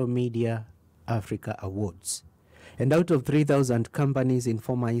 Social Media Africa Awards. And out of 3,000 companies,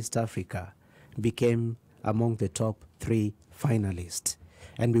 Informa East Africa became among the top 3 finalists.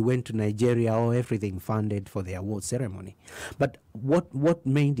 And we went to Nigeria, everything funded for the award ceremony. But what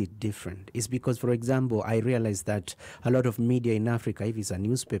made it different is because, for example, I realized that a lot of media in Africa, if it's a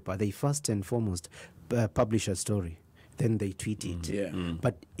newspaper, they first and foremost publish a story, then they tweet it.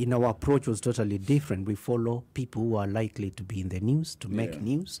 But in our approach was totally different. We follow people who are likely to be in the news, to make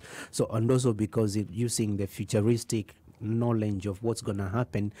news. So, and also because using the futuristic knowledge of what's going to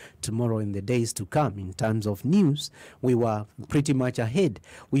happen tomorrow in the days to come in terms of news, we were pretty much ahead.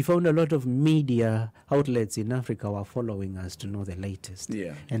 We found a lot of media outlets in Africa were following us to know the latest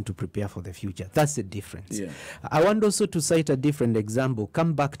and to prepare for the future. That's the difference. I want also to cite a different example.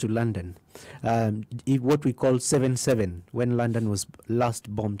 Come back to London. What we call 7/7, when London was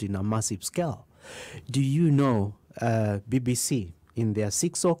last bombed in a massive scale. Do you know BBC, in their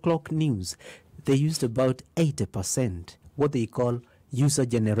 6 o'clock news, they used about 80% what they call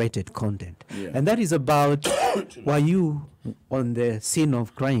user-generated content. And that is about, were you on the scene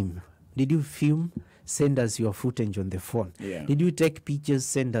of crime? Did you film? Send us your footage on the phone. Did you take pictures?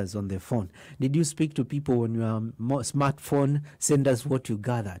 Send us on the phone. Did you speak to people on your smartphone? Send us what you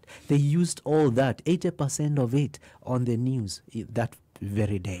gathered. They used all that, 80% of it, on the news that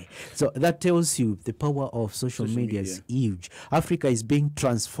very day. So that tells you the power of social media is huge. Africa is being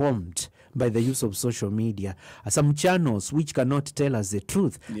transformed by the use of social media. Some channels which cannot tell us the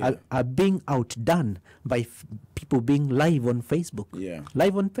truth are being outdone by people being live on Facebook.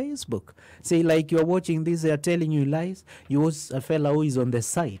 Live on Facebook. Say, like, you're watching this, they are telling you lies. You was a fellow who is on the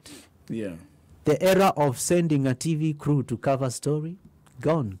site. The era of sending a TV crew to cover story,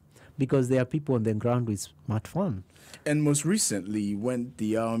 gone. Because there are people on the ground with smartphone. And most recently, when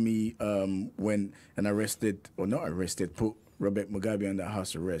the army went and arrested, or not arrested, put Robert Mugabe under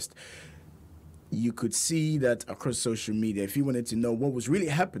house arrest, you could see that across social media. If you wanted to know what was really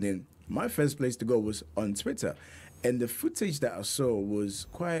happening, my first place to go was on Twitter. And the footage that I saw was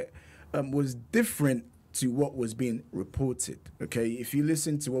quite, was different to what was being reported, okay? If you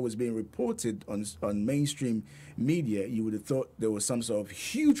listen to what was being reported on mainstream media, you would have thought there was some sort of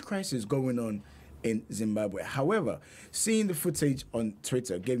huge crisis going on in Zimbabwe. However, seeing the footage on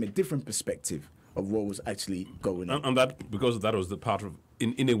Twitter gave me a different perspective of what was actually going on. And that, because that was the part of,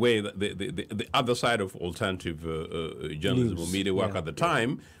 in a way, the other side of alternative journalism or media work at the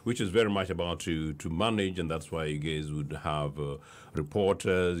time, which is very much about to manage, and that's why you guys would have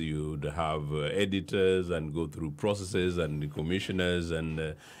reporters, you'd have editors, and go through processes and commissioners,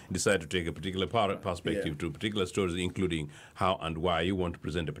 and decide to take a particular perspective to particular stories, including how and why you want to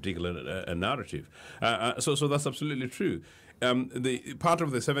present a particular narrative. So that's absolutely true. The part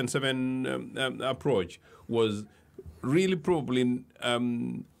of the 7/7 approach was really probably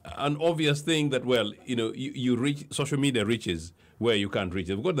an obvious thing that, well, you reach, social media reaches where you can't reach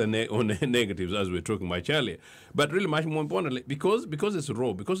it. We've got the negatives, as we were talking much earlier. But really much more importantly, because it's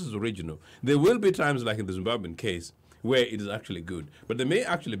raw, because it's original, there will be times, like in the Zimbabwean case, where it is actually good. But there may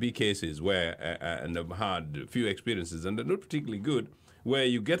actually be cases where, and I've had a few experiences, and they're not particularly good, where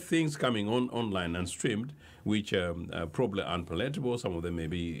you get things coming online and streamed, which are probably unpalatable. Some of them may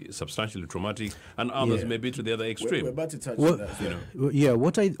be substantially traumatic, and others may be to the other extreme. We're about to touch on that. Yeah,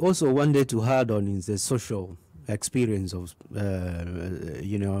 what I also wanted to add on is the social experience of,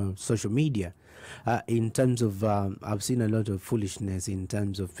 social media. In terms of, I've seen a lot of foolishness in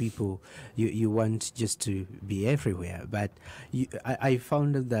terms of people, you want just to be everywhere. But I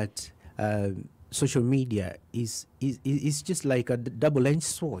found that social media is just like a double-edged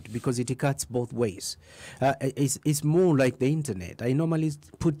sword, because it cuts both ways. It's more like the internet. I normally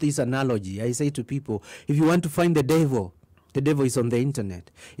put this analogy. I say to people, if you want to find the devil is on the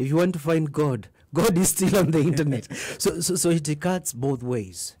internet. If you want to find God is still on the internet. So it cuts both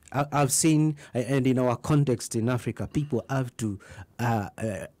ways. I've seen, and in our context in Africa, people have to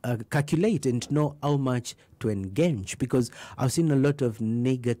calculate and know how much to engage, because I've seen a lot of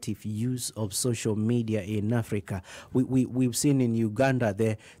negative use of social media in Africa. We've seen in Uganda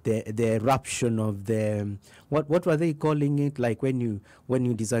the eruption of the what were they calling it, like when you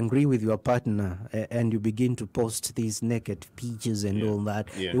disagree with your partner and you begin to post these naked pictures and all that.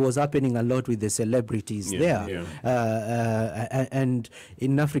 It was happening a lot with the celebrities there. And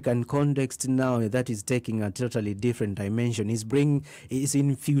in African context now, that is taking a totally different dimension. It's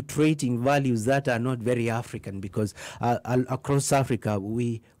infiltrating values that are not very African, because across Africa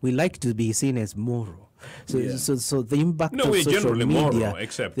we like to be seen as moral. So the impact of social media, moral,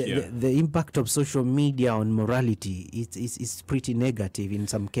 except the impact of social media on morality is pretty negative in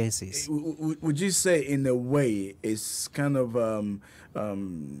some cases. Would you say, in a way, it's kind of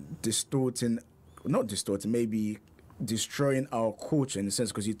maybe destroying our culture in a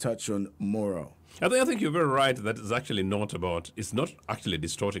sense, because you touch on moral? I think you're very right that it's not actually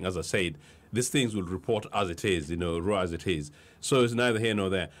distorting. As I said, these things will report as it is, raw as it is. So it's neither here nor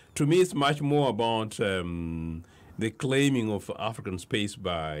there. To me, it's much more about the claiming of African space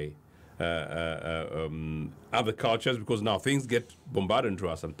by other cultures, because now things get bombarded into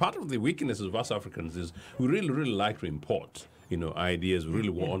us. And part of the weaknesses of us Africans is we really, really like to import ideas. We really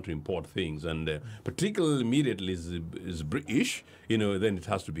want to import things, and particularly immediately is British, then it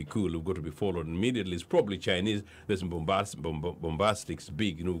has to be cool. We've got to be followed. Immediately it's probably Chinese. There's some bombastics,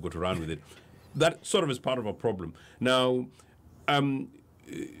 big, we've got to run with it. That sort of is part of our problem. Now,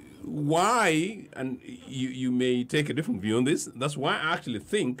 why, and you may take a different view on this, that's why I actually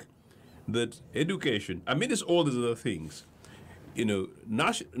think that education, amidst all these other things,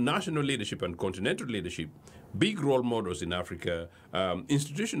 national leadership and continental leadership, big role models in Africa,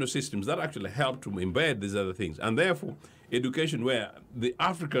 institutional systems that actually help to embed these other things. And therefore, education where the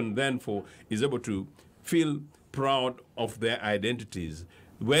African, is able to feel proud of their identities.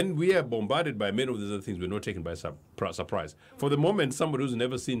 When we are bombarded by many of these other things, we're not taken by surprise. For the moment, somebody who's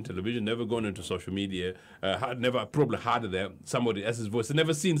never seen television, never gone into social media, never probably heard somebody else's voice,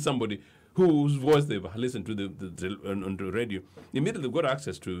 never seen somebody whose voice they've listened to on the radio, immediately they've got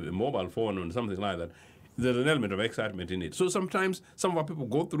access to a mobile phone or something like that. There's an element of excitement in it. So sometimes some of our people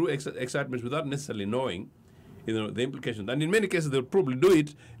go through excitement without necessarily knowing, the implications. And in many cases, they'll probably do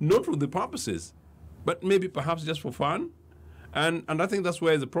it not for the purposes, but maybe perhaps just for fun. And I think that's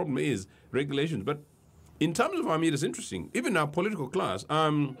where the problem is, regulations. But in terms of our media, it's interesting. Even our political class,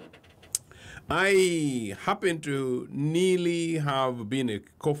 I happen to nearly have been a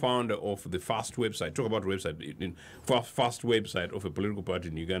co-founder of the FAST website. Talk about website, FAST website of a political party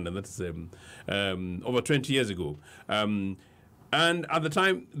in Uganda. And that's over 20 years ago. And at the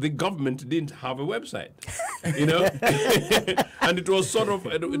time, the government didn't have a website, and it was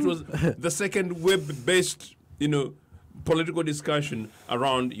it was the second web-based, political discussion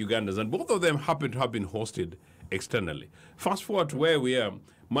around Ugandans. And both of them happen to have been hosted externally. Fast forward to where we are.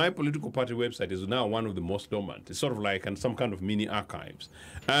 My political party website is now one of the most dormant. It's sort of like some kind of mini archives.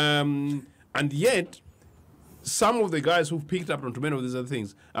 And yet, some of the guys who've picked up on many of these other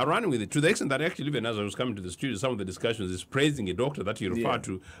things are running with it, to the extent that actually, even as I was coming to the studio, some of the discussions is praising a doctor that you referred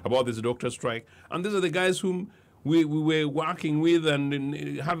to about this doctor strike. And these are the guys whom we were working with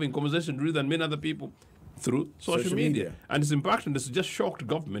and having conversations with, and many other people through social media. And it's impacting. It's just shocked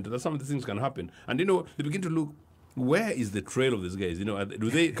government that some of these things can happen. And, they begin to look, where is the trail of these guys?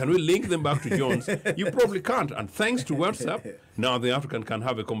 Can we link them back to Jones? You probably can't. And thanks to WhatsApp, now the African can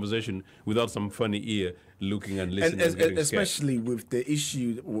have a conversation without some funny ear looking and listening. And especially with the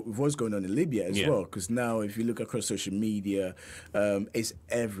issue with what's going on in Libya as well. Because now, if you look across social media, it's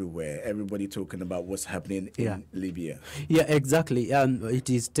everywhere. Everybody talking about what's happening in Libya. Yeah, exactly.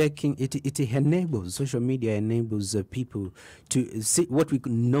 It enables, social media enables people to see what we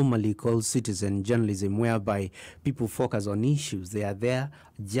normally call citizen journalism, whereby people focus on issues. They are there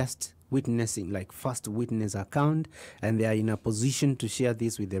just witnessing, like first witness account, and they are in a position to share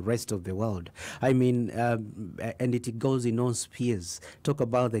this with the rest of the world. I mean, and it goes in all spheres. Talk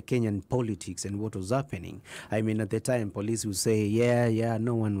about the Kenyan politics and what was happening. I mean, at the time, police would say,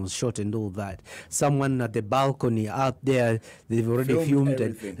 no one was shot and all that. Someone at the balcony out there, they've already filmed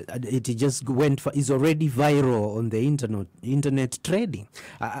it. It just went, it's already viral on the internet trading.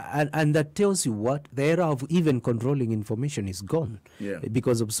 And that tells you what, the era of even controlling information is gone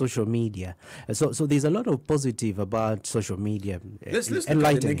because of social media. So there's a lot of positive about social media. Let's look at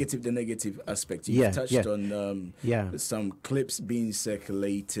the negative aspect. You've touched on some clips being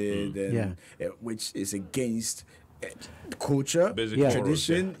circulated, and which is against culture, Basic Yeah. morals,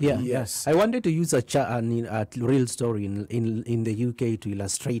 tradition. Yeah, Yes. I wanted to use a real story in the UK to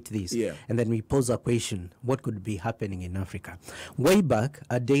illustrate this. Yeah. And then we pose a question: what could be happening in Africa? Way back,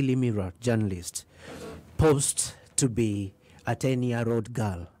 a Daily Mirror journalist posed to be a 10-year-old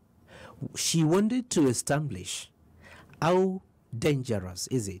girl. She wanted to establish how dangerous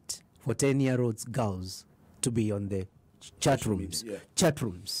is it for 10-year-old girls to be on the chat rooms. yeah. Chat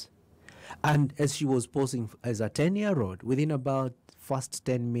rooms. And as she was posing as a 10-year-old, within about first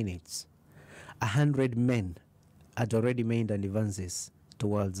 10 minutes, 100 men had already made advances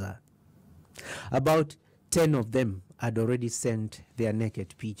towards her. About 10 of them had already sent their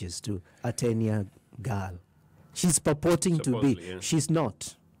naked pictures to a 10-year girl. She's purporting to be. Supposedly, yeah. She's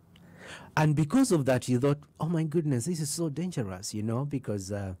not. And because of that, you thought, oh my goodness, this is so dangerous,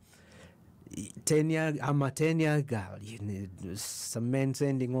 because 10-year, I'm a 10-year girl. Some men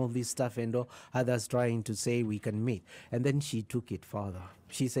sending all this stuff and others trying to say we can meet. And then she took it further.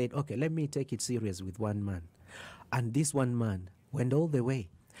 She said, okay, let me take it serious with one man. And this one man went all the way.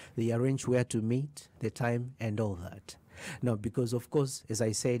 They arranged where to meet, the time, and all that. Now, because of course, as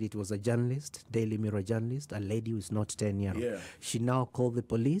I said, it was a journalist, Daily Mirror journalist, a lady who's not 10 years old. Yeah. She now called the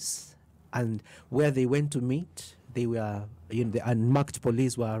police, and where they went to meet, they were, the unmarked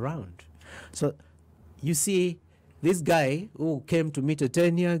police were around. So, you see, this guy who came to meet a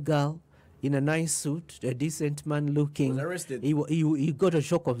 10-year girl in a nice suit, a decent man looking, Was arrested. He got a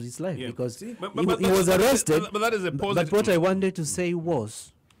shock of his life Yeah. because See? he was arrested. But that is a positive. But what I wanted to say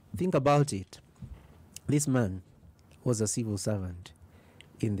was, think about it. This man was a civil servant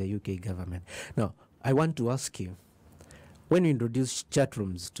in the UK government. Now, I want to ask you, when you introduce chat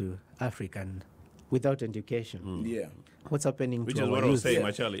rooms to African without education, Yeah. what's happening Which to is our what youth? I was saying,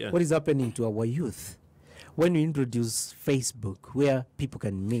 Machali, yeah. What is happening to our youth? When you introduce Facebook, where people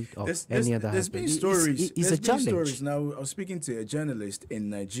can meet or any other There's husband, been it's stories. a There's been challenge. stories. Now, I was speaking to a journalist in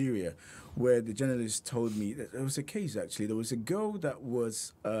Nigeria, where the journalist told me that there was a case. Actually, there was a girl that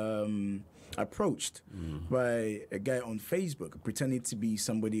was approached by a guy on Facebook, pretending to be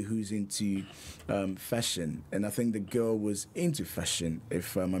somebody who's into fashion, and I think the girl was into fashion,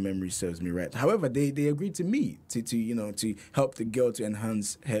 if my memory serves me right. However, they agreed to meet to help the girl to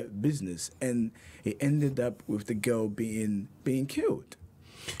enhance her business, and it ended up with the girl being killed.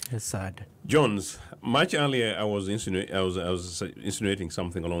 It's sad. Jones, much earlier I was insinuating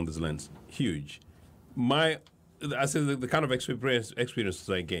something along these lines. Huge. I said the kind of experiences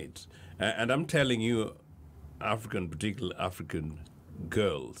I get, and I'm telling you, particularly African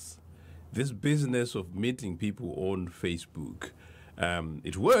girls, this business of meeting people on Facebook,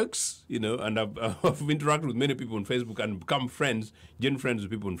 it works, and I've interacted with many people on Facebook and become friends with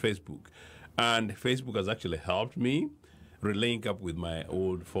people on Facebook, and Facebook has actually helped me relink up with my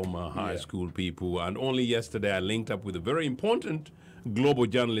old former high school people. And only yesterday I linked up with a very important global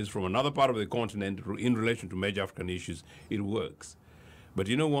journalist from another part of the continent in relation to major African issues. It works. But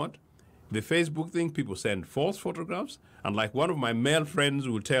you know what? The Facebook thing, people send false photographs. And like one of my male friends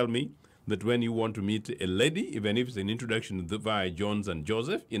will tell me that when you want to meet a lady, even if it's an introduction via Jones and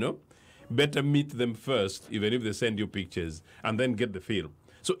Joseph, better meet them first, even if they send you pictures, and then get the feel.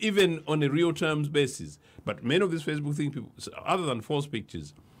 So even on a real terms basis, but many of these Facebook things, people, other than false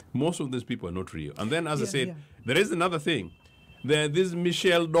pictures, most of these people are not real. And then, as I said, there is another thing. There are these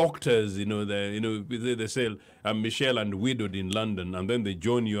Michelle doctors, they say Michelle and widowed in London, and then they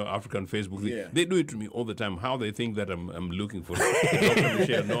join your African Facebook thing. Yeah. They do it to me all the time. How they think that I'm looking for Dr.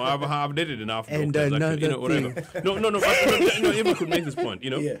 Michelle. No, I've dated enough And doctors, actually, another whatever. No, if we could make this point,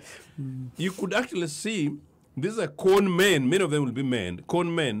 you could actually see these are con men. Many of them will be men,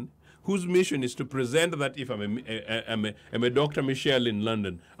 con men, whose mission is to present that if I'm a Dr. Michelle in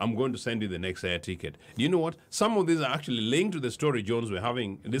London, I'm going to send you the next air ticket. You know what? Some of these are actually linked to the story, Jones. We're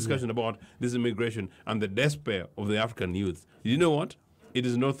having a discussion about this immigration and the despair of the African youth. You know what? It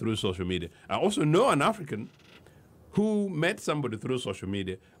is not through social media. I also know an African who met somebody through social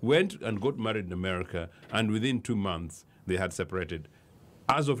media, went and got married in America, and within 2 months, they had separated.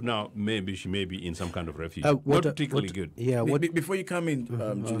 As of now, maybe she may be in some kind of refuge. Not particularly good. Yeah. Before you come in,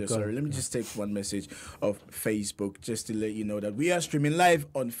 Julia, sorry, let me just take one message of Facebook just to let you know that we are streaming live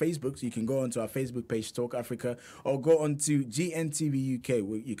on Facebook. So you can go onto our Facebook page, Talk Africa, or go onto GNTV UK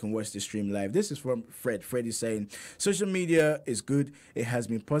where you can watch the stream live. This is from Fred. Fred is saying, social media is good. It has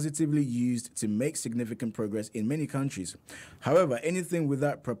been positively used to make significant progress in many countries. However, anything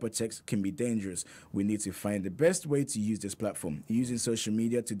without proper checks can be dangerous. We need to find the best way to use this platform. Using social media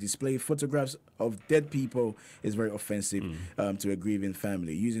media to display photographs of dead people is very offensive to a grieving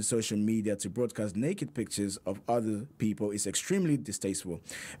family. Using social media to broadcast naked pictures of other people is extremely distasteful.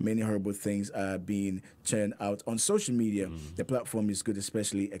 Many horrible things are being churned out on social media. The platform is good,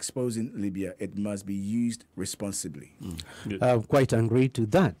 especially exposing Libya. It must be used responsibly. Quite agree to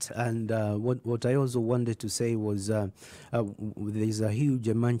that. And what I also wanted to say was there's a huge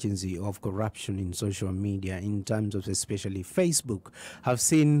emergency of corruption in social media in terms of especially Facebook. I've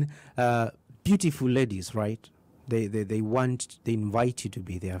seen beautiful ladies, right? They invite you to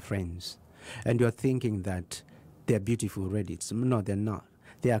be their friends. And you're thinking that they're beautiful already. No, they're not.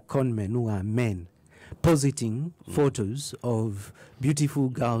 They are con men who are men positing photos of beautiful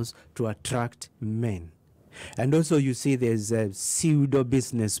girls to attract men. And also you see there's pseudo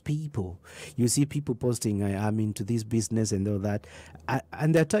business people. You see people posting, I'm into this business and all that.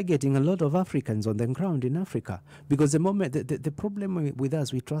 And they're targeting a lot of Africans on the ground in Africa. Because the moment, the problem with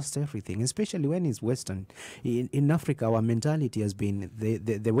us, we trust everything, especially when it's Western. In Africa, our mentality has been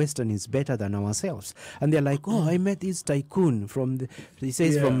the Western is better than ourselves. And they're like, oh, I met this tycoon from, he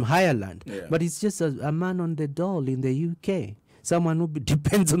says from Ireland. Yeah. But it's just a man on the dole in the UK. Someone who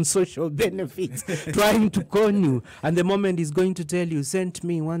depends on social benefits, trying to con you. And the moment he's going to tell you, send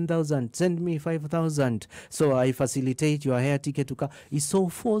me 1,000, send me 5,000, so I facilitate your air ticket to come. It's so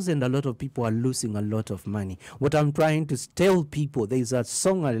false, and a lot of people are losing a lot of money. What I'm trying to tell people, there's a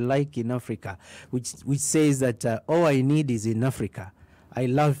song I like in Africa, which says that all I need is in Africa. I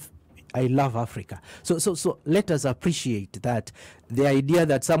love Africa. So let us appreciate that. The idea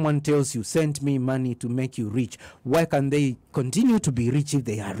that someone tells you, send me money to make you rich. Why can they continue to be rich if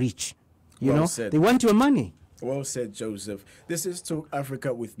they are rich? You know, they want your money. Well said, Joseph. This is Talk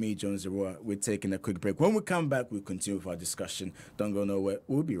Africa with me, John Zerua. We're taking a quick break. When we come back, we'll continue with our discussion. Don't go nowhere.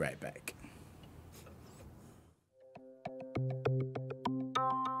 We'll be right back.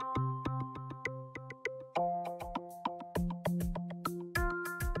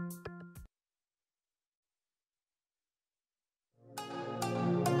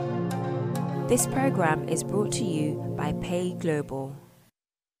 This program is brought to you by Pay Global.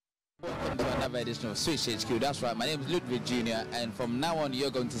 Welcome to another edition of Switch HQ. That's right, my name is Ludwig Jr. and from now on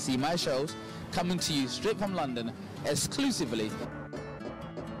you're going to see my shows coming to you straight from London exclusively.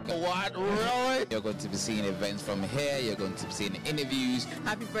 What, Roy? You're going to be seeing events from here, you're going to be seeing interviews.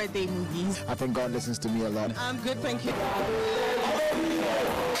 Happy birthday, movies. I think God listens to me a lot. I'm good, thank you.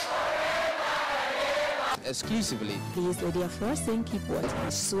 Exclusively. Please, lady, first thing, keep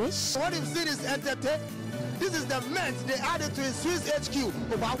watching Swish. What if cities entertain? This is the Met they added to his Swiss HQ.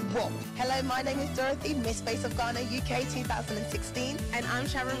 Hello, my name is Dorothy, Miss Face of Ghana UK 2016. And I'm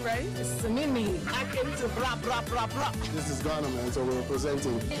Sharon Rose. This is Mimi. I came to blah, blah, blah, blah. This is Ghana, man, so we're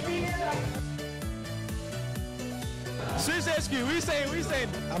representing. Swiss HQ, we say.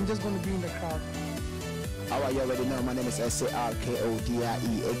 I'm just going to be in the crowd. How are you already know? My name is SARKODIE, aka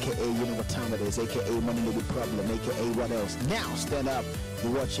you know what time it is, aka Money With Problem, aka what else? Now stand up.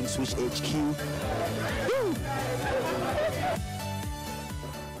 You're watching Switch HQ. Woo!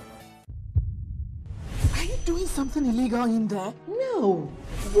 Are you doing something illegal in there? No.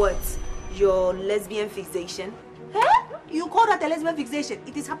 What? Your lesbian fixation? Huh? You call that a lesbian fixation?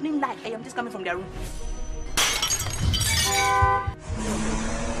 It is happening live. I am just coming from their room.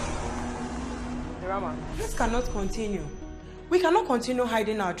 Rama, this cannot continue. We cannot continue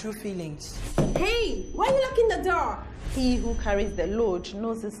hiding our true feelings. Hey, why are you locking the door? He who carries the load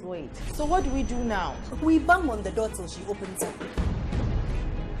knows his weight. So what do we do now? We bang on the door till she opens it.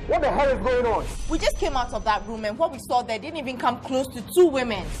 What the hell is going on? We just came out of that room and what we saw there didn't even come close to two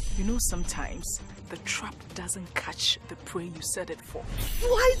women. You know, sometimes the trap doesn't catch the prey you set it for.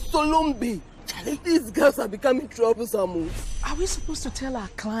 Why Solombi? These girls are becoming troublesome. Are we supposed to tell our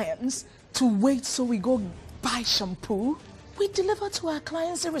clients to wait so we go buy shampoo? We deliver to our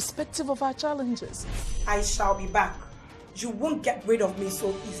clients irrespective of our challenges. I shall be back. You won't get rid of me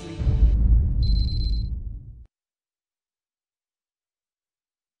so easily.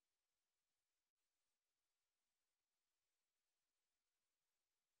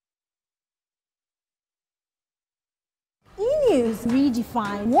 E-News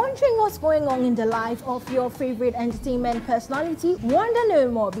Redefined. Wondering what's going on in the life of your favorite entertainment personality? Wonder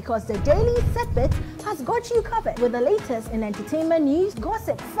no more, because the Daily Setbit has got you covered with the latest in entertainment news,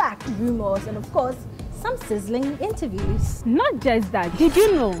 gossip, fact, rumors, and of course, some sizzling interviews. Not just that, did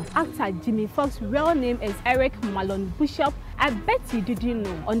you know actor Jimmy Fox's real name is Eric Malone Bishop I bet you did you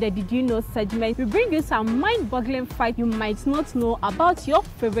know. On the Did You Know segment, we bring you some mind-boggling facts you might not know about your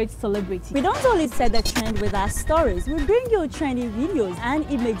favorite celebrity. We don't only set the trend with our stories, we bring you trending videos and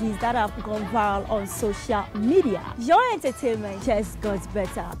images that have gone viral on social media. Your entertainment just got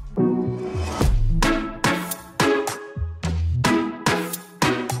better.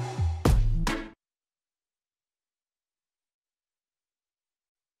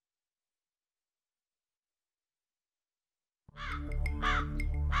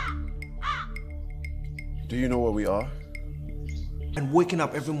 Do you know where we are? And waking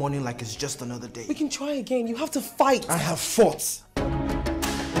up every morning like it's just another day. We can try again. You have to fight. I have fought.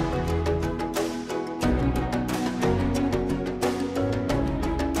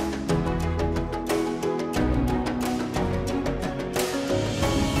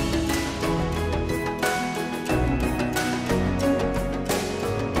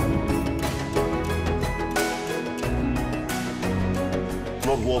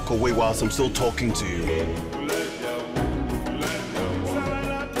 Not walk away whilst I'm still talking to you.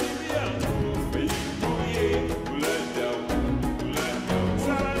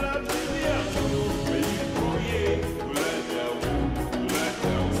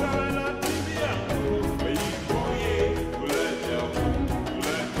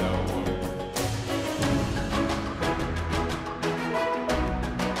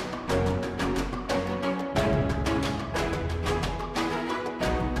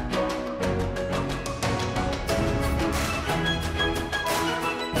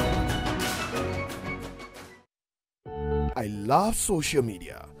 I love social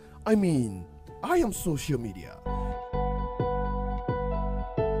media. I mean, I am social media.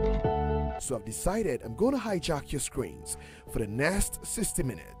 So I've decided I'm going to hijack your screens for the next 60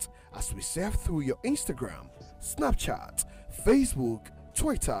 minutes as we surf through your Instagram, Snapchat, Facebook,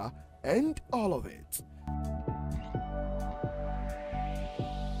 Twitter, and all of it.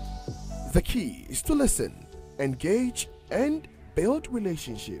 The key is to listen, engage, and build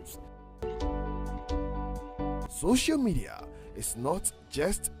relationships. Social media is not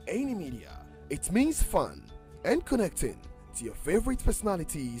just any media. It means fun and connecting to your favorite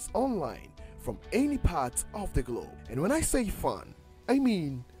personalities online from any part of the globe. And when I say fun, I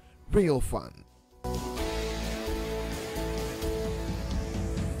mean real fun.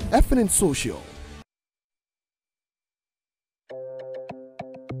 FNN Social.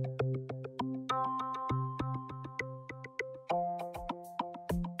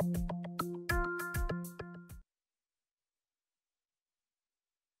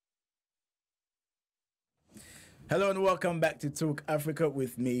 Hello and welcome back to Talk Africa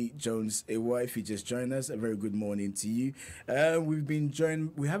with me, Jones Ewa. If you just joined us, a very good morning to you. We've been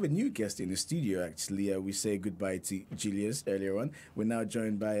joined, we have a new guest in the studio actually. We say goodbye to Julius earlier on. We're now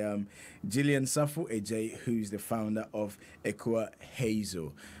joined by Gillian Safu AJ, who's the founder of Ekua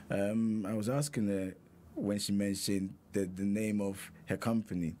Hazel. I was asking her when she mentioned the name of her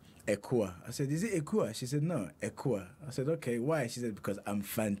company, Ekua. I said, is it Ekua? She said, no, Ekua. I said, okay, why? She said, because I'm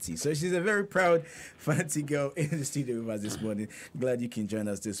Fanti. So she's a very proud Fanti girl in the studio with us this morning. Glad you can join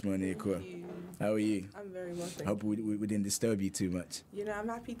us this morning, Ekua. How are you? I'm very well, thank Hope you. we didn't disturb you too much. You know, I'm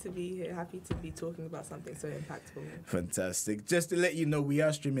happy to be here, happy to be talking about something so impactful. Fantastic. Just to let you know, we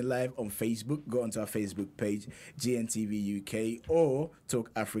are streaming live on Facebook. Go onto our Facebook page, GNTV UK, or Talk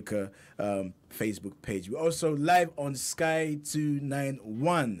Africa Facebook page. We're also live on Sky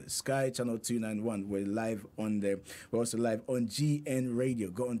 291, Sky Channel 291. We're live on there. We're also live on GN Radio.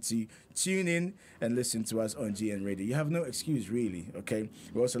 Go on to tune in and listen to us on GN Radio. You have no excuse, really, okay?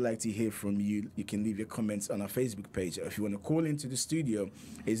 We also like to hear from you. You can leave your comments on our Facebook page. If you want to call into the studio,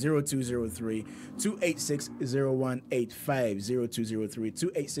 it's 0203-286-0185,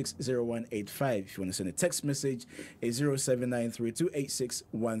 0203-286-0185. If you want to send a text message, it's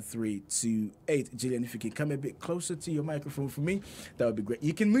 0793-286-1328. Gillian, if you can come a bit closer to your microphone for me, that would be great.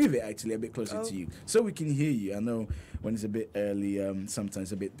 You can move it, actually, a bit closer to you, so we can hear you. I know when it's a bit early,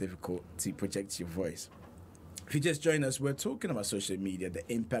 sometimes a bit difficult to project your voice. If you just join us, we're talking about social media, the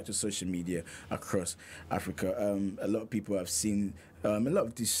impact of social media across Africa. A lot of people have seen a lot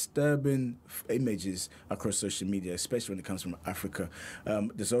of disturbing images across social media, especially when it comes from Africa.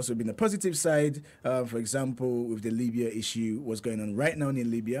 There's also been a positive side, for example, with the Libya issue, what's going on right now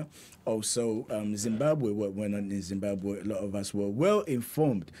in Libya. Also, Zimbabwe, what went on in Zimbabwe, a lot of us were well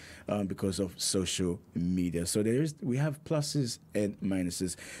informed because of social media. So we have pluses and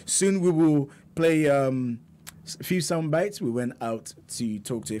minuses. Soon we will play a few sound bites. We went out to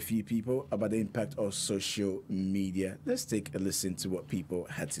talk to a few people about the impact of social media. Let's take a listen to what people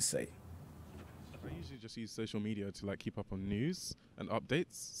had to say. I usually just use social media to keep up on news and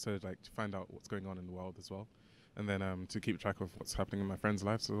updates, so to find out what's going on in the world as well. and then to keep track of what's happening in my friends'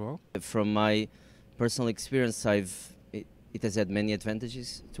 lives as well. From my personal experience, it has had many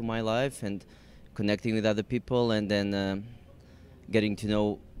advantages to my life, and connecting with other people, and then getting to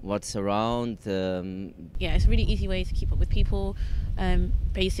know what's around. Yeah, it's a really easy way to keep up with people.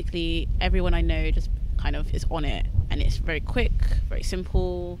 Basically, everyone I know just kind of is on it, and it's very quick, very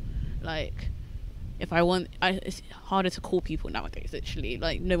simple. Like, if I want, it's harder to call people nowadays, literally.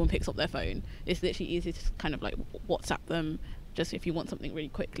 Like, no one picks up their phone. It's literally easy to kind of like WhatsApp them, just if you want something really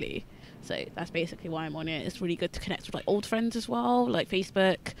quickly. So that's basically why I'm on it. It's really good to connect with like old friends as well, like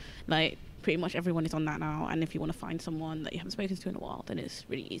Facebook. Like, pretty much everyone is on that now, and if you want to find someone that you haven't spoken to in a while, then it's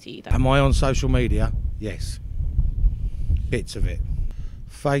really easy. Am I on social media? Yes. Bits of it.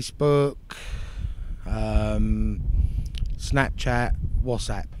 Facebook, Snapchat,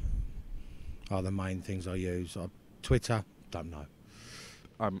 WhatsApp are the main things I use. Twitter, don't know.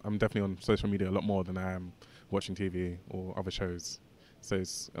 I'm definitely on social media a lot more than I am watching TV or other shows. So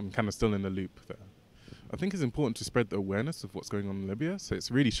I'm kind of still in the loop there. I think it's important to spread the awareness of what's going on in Libya. So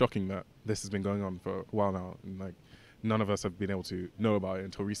it's really shocking that this has been going on for a while now, and like none of us have been able to know about it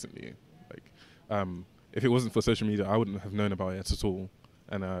until recently. Like, if it wasn't for social media, I wouldn't have known about it at all,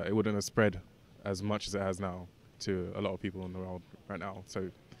 and it wouldn't have spread as much as it has now to a lot of people in the world right now. So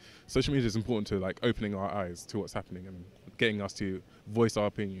social media is important to like opening our eyes to what's happening and getting us to voice our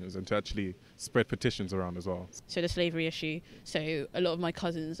opinions and to actually spread petitions around as well. So the slavery issue. So a lot of my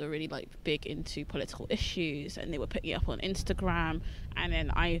cousins are really like big into political issues, and they were putting it up on Instagram, and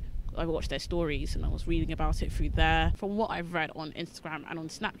then I watched their stories and I was reading about it through there. From what I've read on Instagram and on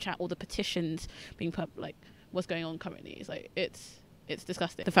Snapchat, all the petitions being put, like what's going on currently, is like it's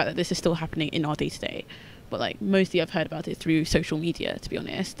disgusting. The fact that this is still happening in our day to day, but like mostly I've heard about it through social media, to be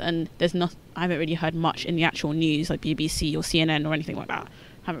honest. And I haven't really heard much in the actual news, like BBC or CNN or anything like that.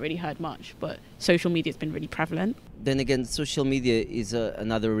 Haven't really heard much, but social media has been really prevalent. Then again, social media is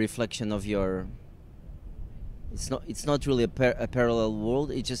another reflection of your. It's not really a parallel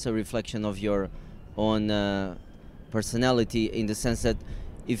world. It's just a reflection of your own personality, in the sense that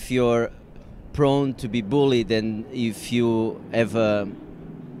if you're prone to be bullied, and if you have a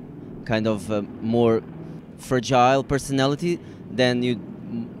kind of a more fragile personality, then you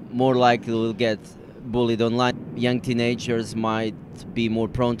more likely will get bullied online. Young teenagers might be more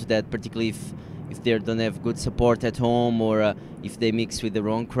prone to that, particularly if they don't have good support at home, or if they mix with the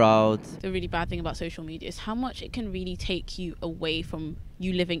wrong crowd. The really bad thing about social media is how much it can really take you away from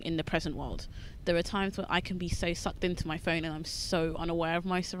you living in the present world. There are times when I can be so sucked into my phone and I'm so unaware of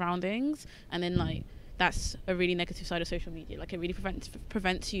my surroundings, and then like that's a really negative side of social media. Like, it really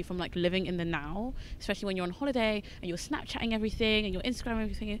prevents you from like living in the now, especially when you're on holiday and you're Snapchatting everything and you're Instagramming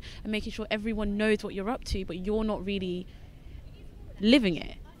everything and making sure everyone knows what you're up to, but you're not really living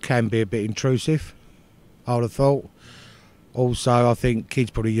it. Can be a bit intrusive, I would have thought. Also, I think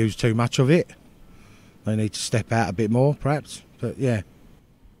kids probably use too much of it. They need to step out a bit more, perhaps. But yeah,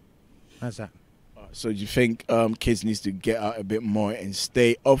 how's that? So do you think kids need to get out a bit more and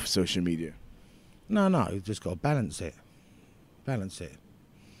stay off social media? No, you've just got to balance it. Balance it.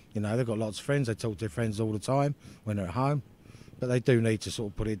 You know, they've got lots of friends. They talk to their friends all the time when they're at home. But they do need to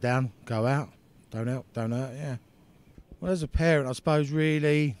sort of put it down, go out, don't help, don't hurt, yeah. Well, as a parent, I suppose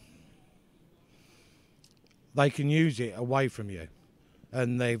really they can use it away from you.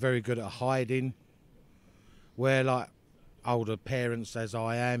 And they're very good at hiding. Where, like, older parents, as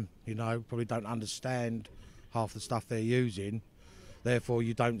I am, you know, probably don't understand half the stuff they're using. Therefore,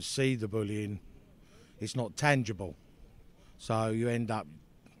 you don't see the bullying. It's not tangible. So you end up,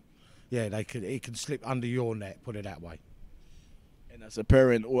 yeah, it can slip under your net, put it that way. And as a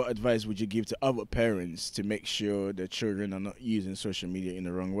parent, what advice would you give to other parents to make sure their children are not using social media in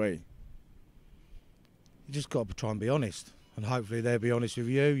the wrong way? You just got to try and be honest. And hopefully they'll be honest with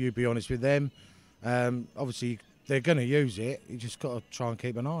you, you be honest with them. Obviously, they're going to use it. You just got to try and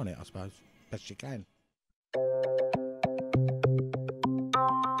keep an eye on it, I suppose, best you can.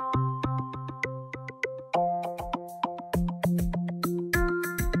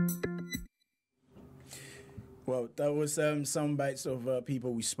 Well, that was some bites of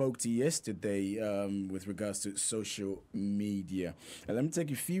people we spoke to yesterday with regards to social media. And let me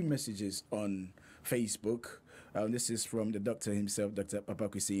take a few messages on Facebook. This is from the doctor himself, Dr.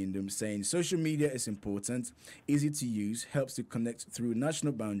 Papakwesi Indum, saying social media is important, easy to use, helps to connect through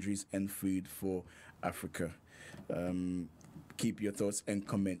national boundaries, and food for Africa. Keep your thoughts and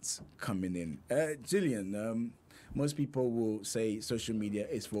comments coming in. Gillian, most people will say social media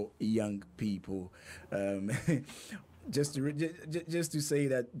is for young people. Just to say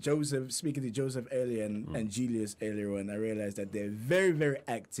that speaking to Joseph earlier and Julius earlier on, I realized that they're very, very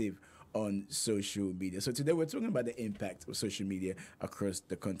active on social media. So today we're talking about the impact of social media across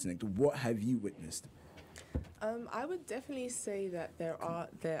the continent. What have you witnessed? I would definitely say that there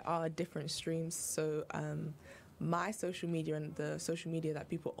are different streams. So my social media and the social media that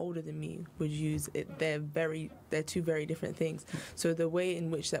people older than me would use, they're two very different things. So the way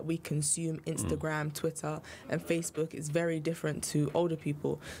in which that we consume Instagram, Twitter, and Facebook is very different to older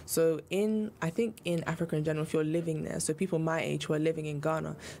people. So I think in Africa in general, if you're living there, so people my age who are living in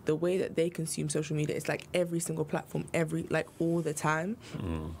Ghana, the way that they consume social media is like every single platform, all the time.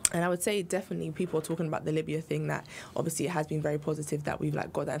 And I would say definitely people are talking about the Libya thing, that obviously it has been very positive that we've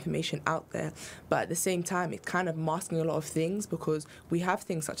got that information out there, but at the same time it kind of masking a lot of things, because we have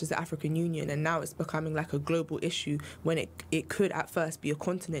things such as the African Union, and now it's becoming like a global issue when it could at first be a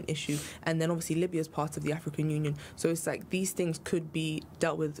continent issue, and then obviously Libya is part of the African Union. So it's like these things could be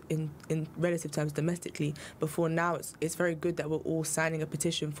dealt with in relative terms domestically. Before now, it's very good that we're all signing a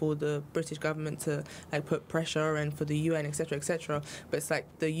petition for the British government to like put pressure, and for the UN, etc., etc. But it's like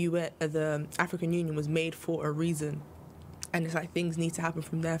the African Union was made for a reason. And it's like things need to happen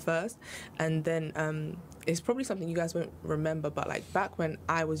from there first. And then it's probably something you guys won't remember, but like back when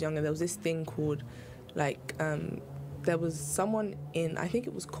I was younger, there was this thing called there was someone in, I think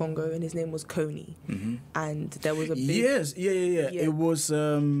it was Congo, and his name was Coney. And there was a big... Yes, yeah. It was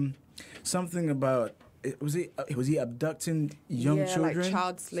something about... Was he abducting young children? Like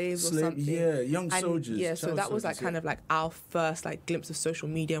child slaves or something. Yeah, young soldiers. Yeah, so that was like kind of like our first like glimpse of social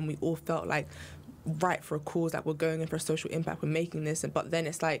media, and we all felt like right for a cause, that we're going in for a social impact, we're making this. But then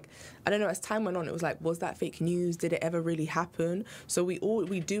it's like, I don't know, as time went on, it was like, was that fake news? Did it ever really happen? So we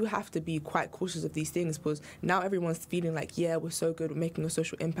do have to be quite cautious of these things, because now everyone's feeling like, yeah, we're so good, we're making a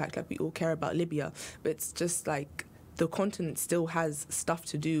social impact, like we all care about Libya. But it's just like, the continent still has stuff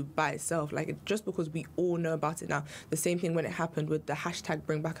to do by itself. Like, just because we all know about it now, the same thing when it happened with the hashtag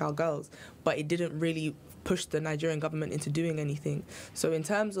Bring Back Our Girls, but it didn't really push the Nigerian government into doing anything. So in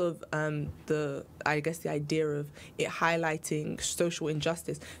terms of the idea of it highlighting social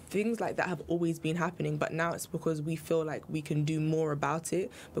injustice, things like that have always been happening, but now it's because we feel like we can do more about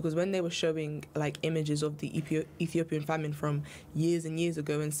it. Because when they were showing like images of the Ethiopian famine from years and years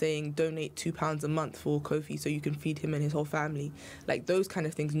ago and saying donate £2 a month for Kofi so you can feed him and his whole family, like those kind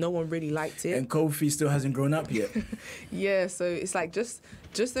of things, no one really liked it. And Kofi still hasn't grown up yet. Yeah, so it's like just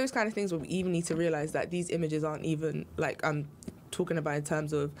those kind of things where we even need to realize that these images aren't even like talking about in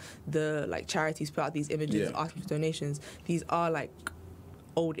terms of the like charities put out these images asking for donations. These are like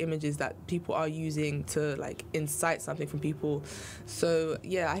old images that people are using to like incite something from people. So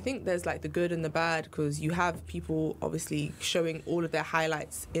yeah, I think there's like the good and the bad, because you have people obviously showing all of their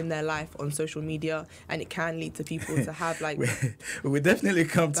highlights in their life on social media, and it can lead to people to have like we definitely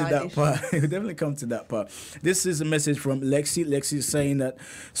come to that part. We definitely come to that part. This is a message from Lexi. Lexi is saying that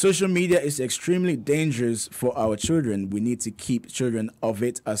social media is extremely dangerous for our children. We need to keep children off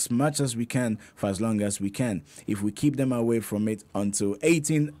it as much as we can for as long as we can. If we keep them away from it until 18,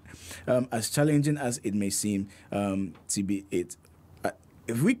 as challenging as it may seem to be it.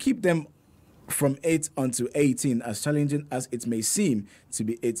 If we keep them from 8 until 18, as challenging as it may seem to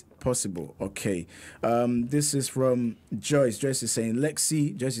be it possible. Okay. This is from Joyce. Joyce is saying,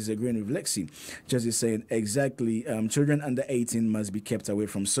 Lexi, Joyce is agreeing with Lexi. Joyce is saying, exactly, children under 18 must be kept away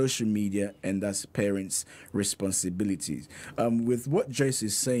from social media, and that's parents' responsibilities. With what Joyce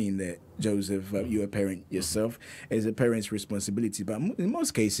is saying there, Joseph, you're a parent yourself, is a parent's responsibility. But in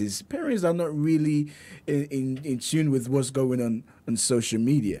most cases, parents are not really in tune with what's going on social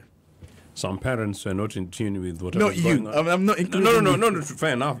media. Some parents are not in tune with what not is you. going on. I'm not including No,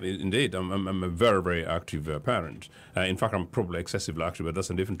 fair enough. Indeed, I'm a very, very active parent. In fact, I'm probably excessively active, but that's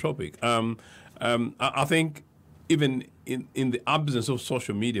a different topic. I think even in the absence of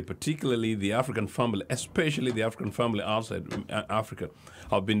social media, particularly the African family, especially the African family outside Africa,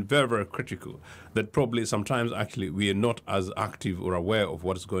 have been very, very critical that probably sometimes actually we are not as active or aware of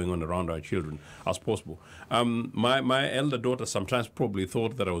what is going on around our children as possible. My elder daughter sometimes probably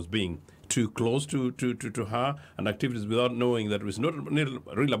thought that I was being too close to her and activities without knowing that it was not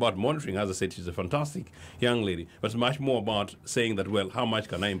really about monitoring. As I said, she's a fantastic young lady, but it's much more about saying that, well, how much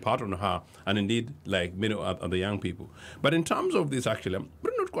can I impart on her, and indeed, like many other young people. But in terms of this, actually, I'm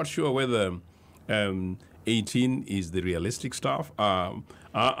not quite sure whether 18 is the realistic stuff.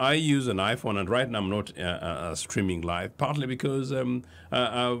 I use an iPhone, and right now I'm not streaming live, partly because I'm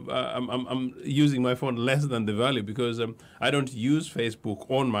using my phone less than the value, because I don't use Facebook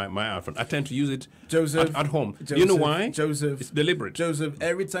on my iPhone. I tend to use it at home. Joseph, you know why? Joseph, it's deliberate. Joseph,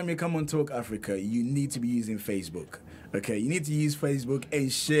 every time you come on Talk Africa, you need to be using Facebook. Okay, you need to use Facebook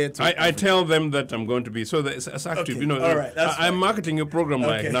and share. I tell them that I'm going to be so that it's active. Okay. All right, I'm marketing your program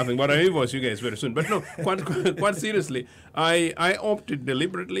like Okay. nothing, but I invoice you guys very soon. But no, quite seriously, I opted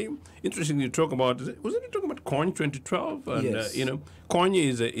deliberately. Interestingly, you talk about wasn't it talking about Kony 2012? And Yes. Kony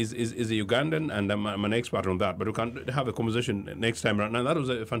is a Ugandan, and I'm an expert on that. But we can have a conversation next time around. And that was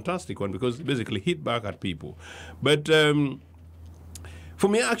a fantastic one because it basically hit back at people, but. For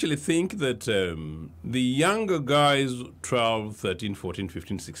me, I actually think that the younger guys, 12, 13, 14,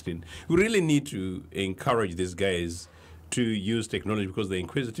 15, 16, we really need to encourage these guys to use technology because they're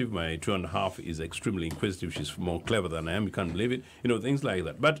inquisitive. My 2.5 is extremely inquisitive. She's more clever than I am. You can't believe it. Things like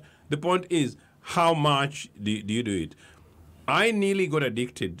that. But the point is, how much do you do it? I nearly got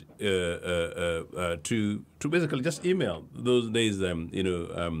addicted to basically just email. Those days,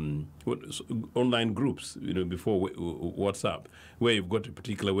 online groups, before WhatsApp, where you've got a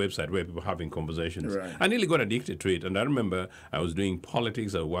particular website where people are having conversations. Right. I nearly got addicted to it, and I remember I was doing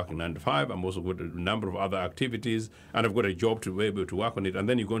politics. I was working 9 to 5. I'm also got a number of other activities, and I've got a job to be able to work on it. And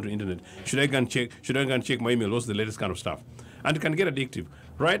then you go into the internet. Should I go and check my email? What's the latest kind of stuff? And it can get addictive.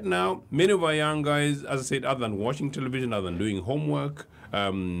 Right now, many of our young guys, as I said, other than watching television, other than doing homework,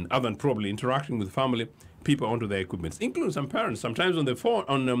 other than probably interacting with family, people are onto their equipments, including some parents. Sometimes on the phone,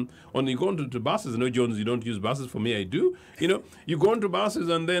 on you go into buses. Jones, you don't use buses. For me, I do. You go into buses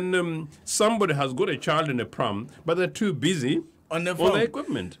and then somebody has got a child in a pram, but they're too busy on their phone. On their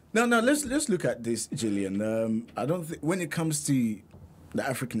equipment. No. Let's look at this, Gillian. I don't think when it comes to the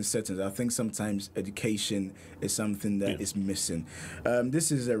African settings, I think sometimes education is something that is missing.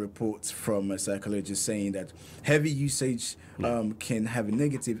 This is a report from a psychologist saying that heavy usage can have a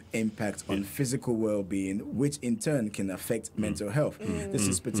negative impact on physical well-being, which in turn can affect mental health. This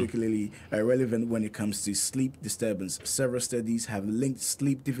is particularly relevant when it comes to sleep disturbance. Several studies have linked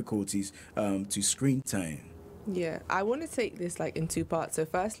sleep difficulties to screen time. Yeah, I want to take this in two parts. So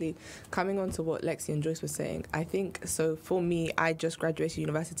firstly, coming on to what Lexi and Joyce were saying, I think, so for me, I just graduated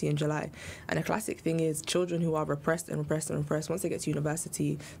university in July. And a classic thing is children who are repressed, once they get to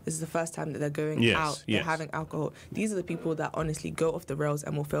university, this is the first time that they're going out, they're having alcohol. These are the people that honestly go off the rails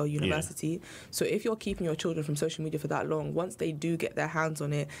and will fail university. So if you're keeping your children from social media for that long, once they do get their hands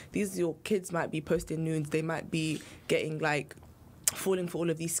on it, your kids might be posting nudes, they might be getting falling for all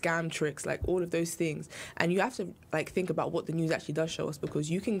of these scam tricks, all of those things. And you have to think about what the news actually does show us,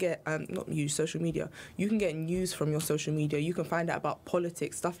 because you can get not news, social media, you can get news from your social media, you can find out about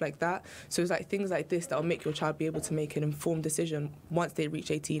politics, stuff like that. So it's things like this that will make your child be able to make an informed decision once they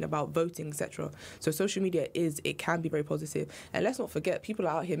reach 18 about voting, etc. So social media it can be very positive. And let's not forget, people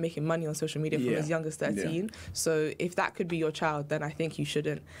are out here making money on social media from as young as 13. So if that could be your child, then I think you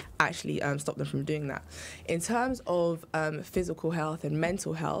shouldn't actually stop them from doing that. In terms of physical health and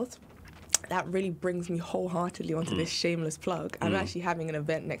mental health, that really brings me wholeheartedly onto this shameless plug. I'm actually having an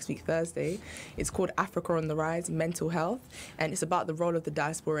event next week, Thursday. It's called Africa on the Rise, Mental Health, and it's about the role of the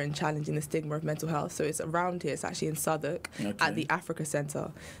diaspora in challenging the stigma of mental health. So it's around here, it's actually in Southwark at the Africa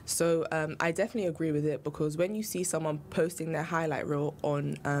Centre. So I definitely agree with it, because when you see someone posting their highlight reel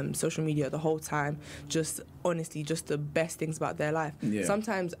on social media the whole time, just honestly, just the best things about their life.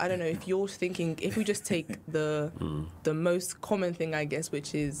 Sometimes, I don't know, if you're thinking, if we just take the most common thing, I guess,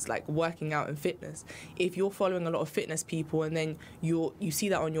 which is working out and fitness. If you're following a lot of fitness people and then you see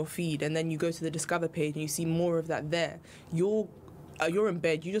that on your feed, and then you go to the Discover page and you see more of that there, you're in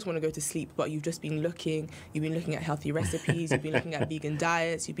bed, you just want to go to sleep, but you've been looking at healthy recipes, you've been looking at vegan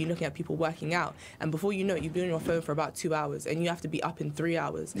diets, you've been looking at people working out, and before you know it, you've been on your phone for about 2 hours, and you have to be up in 3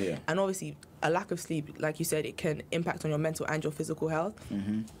 hours. And obviously, a lack of sleep, like you said, it can impact on your mental and your physical health.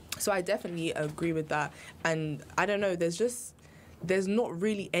 So I definitely agree with that. And I don't know, there's not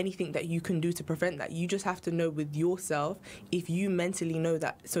really anything that you can do to prevent that. You just have to know with yourself, if you mentally know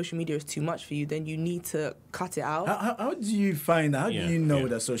that social media is too much for you, then you need to cut it out. How do you find that? How do you know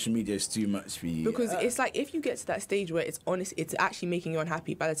that social media is too much for you? Because it's if you get to that stage where it's actually making you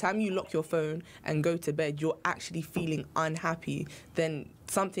unhappy, by the time you lock your phone and go to bed, you're actually feeling unhappy, then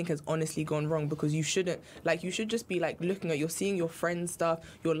something has honestly gone wrong, because you shouldn't, you should just be looking at, you're seeing your friends' stuff,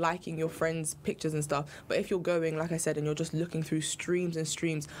 you're liking your friends' pictures and stuff, but if you're going, like I said, and you're just looking through streams and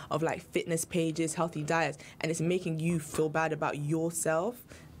streams of fitness pages, healthy diets, and it's making you feel bad about yourself,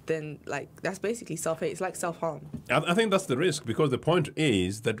 then that's basically self-hate. It's self-harm. I think that's the risk, because the point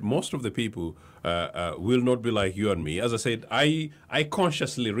is that most of the people will not be like you and me. As I said, I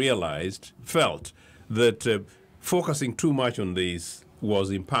consciously felt that focusing too much on this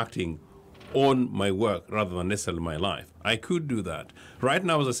was impacting on my work rather than necessarily my life. I could do that. Right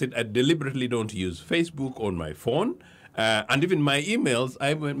now, as I said, I deliberately don't use Facebook on my phone. And even my emails,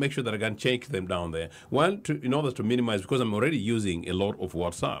 I will make sure that I can check them down there. One, in order to minimize, because I'm already using a lot of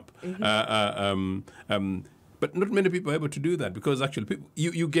WhatsApp. But not many people are able to do that because actually people,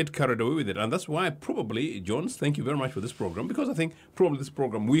 you get carried away with it. And that's why probably, Jones, thank you very much for this program, because I think probably this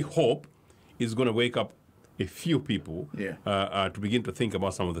program, we hope, is going to wake up a few people to begin to think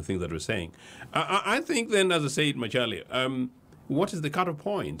about some of the things that we're saying. I think then, as I said much earlier, what is the cutoff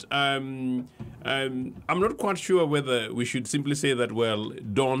point? I'm not quite sure whether we should simply say that, well,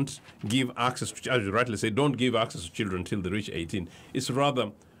 don't give access to, as you rightly say, don't give access to children until they reach 18. It's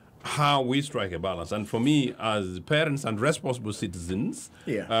rather how we strike a balance. And for me, as parents and responsible citizens,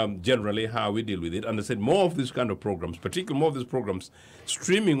 generally how we deal with it. And I said more of these kind of programs, particularly more of these programs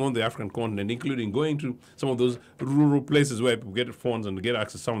streaming on the African continent, including going to some of those rural places where people get phones and get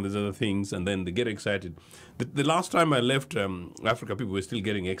access to some of these other things, and then they get excited. The last time I left Africa, people were still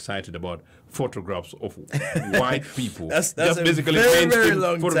getting excited about photographs of white people. That's just basically very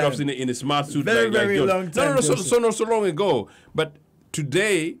long photographs time. in a smart suit. Very John. long time. Not so long ago. But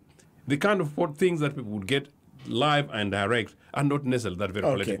today, the kind of things that people would get live and direct are not necessarily that very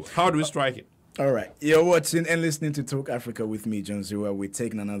political. How do we strike it? All right. You're watching and listening to Talk Africa with me, John Zua. We're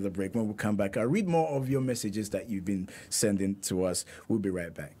taking another break. When we come back, I'll read more of your messages that you've been sending to us. We'll be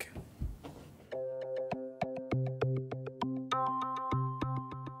right back.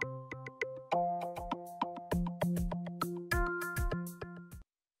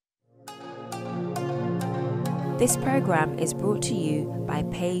 This program is brought to you by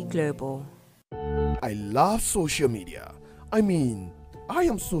Pay Global. I love social media. I mean, I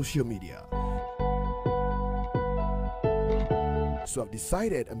am social media. So I've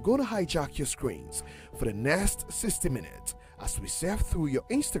decided I'm going to hijack your screens for the next 60 minutes as we surf through your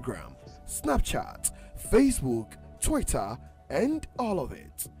Instagram, Snapchat, Facebook, Twitter, and all of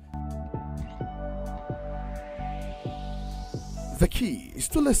it. The key is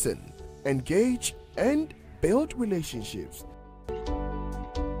to listen, engage, and build relationships.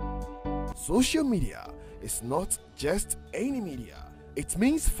 Social media is not just any media. It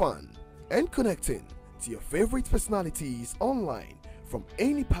means fun and connecting to your favorite personalities online from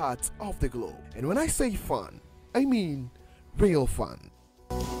any part of the globe. And when I say fun, I mean real fun.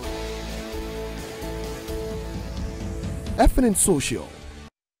 FNN Social.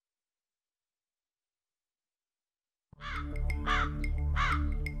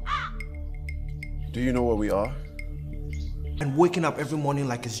 Do you know where we are? And waking up every morning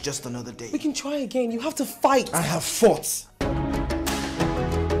like it's just another day. We can try again. You have to fight. I have fought.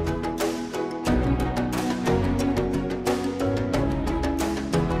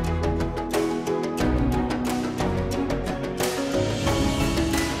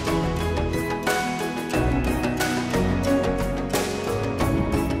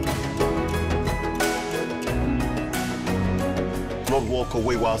 Not walk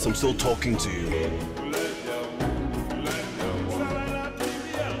away whilst I'm still talking to you.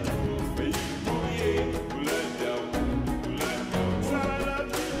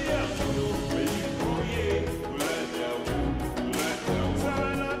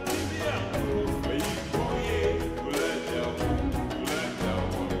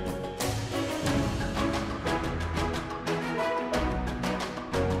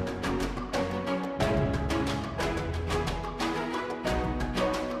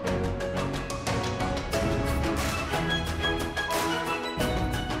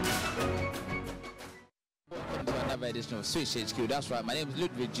 Edition of Switch HQ. That's right, my name is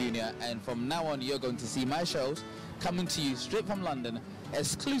Ludwig Jr. and from now on you're going to see my shows coming to you straight from London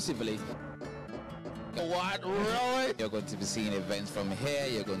exclusively. What, Roy? You're going to be seeing events from here,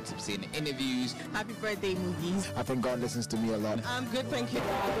 you're going to be seeing interviews. Happy birthday movies. I think God listens to me a lot. I'm good, thank you.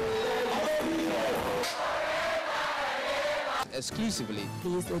 Exclusively.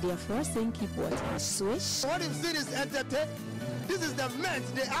 Please, lady, first thing, keep watching Swish. What if cities entertain? This is the mint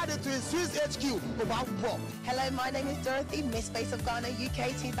they added to his Swiss HQ. Hello, my name is Dorothy, Miss Face of Ghana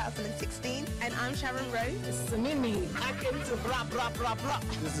UK 2016. And I'm Sharon Rose. This is Mimi. I came to blah, blah, blah, blah.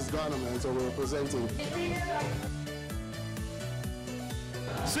 This is Ghana, man, so we're representing.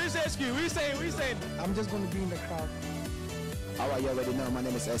 Swiss HQ, we saying. I'm just going to be in the crowd. Alright, you already know, my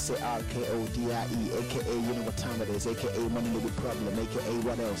name is SARKODIE, aka you know what time it is, aka Money No Big Problem, aka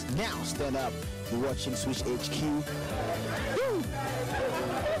what else? Now stand up, you're watching Switch HQ. Woo!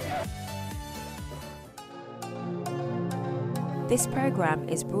 This program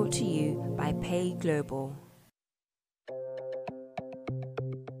is brought to you by Pay Global.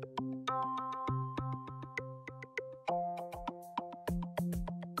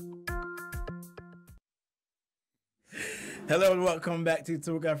 Hello and welcome back to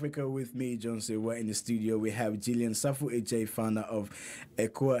Talk Africa with me, John Sewa. In the studio, we have Gillian Safu AJ, founder of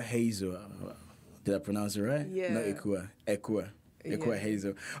Ekua Hazel. Did I pronounce it right? Yeah. Not Ekua. Ekua Yeah.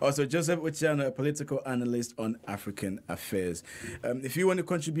 Hazel. Also, Joseph Ochiano, a political analyst on African affairs. If you want to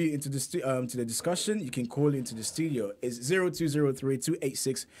contribute into the to the discussion, you can call into the studio. It's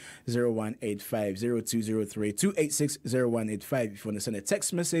 0203-286-0185. 0203-286-0185. If you want to send a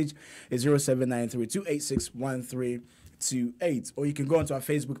text message, it's 0793-286-1328. Or you can go onto our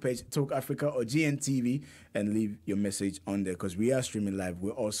Facebook page, Talk Africa or GNTV, and leave your message on there because we are streaming live.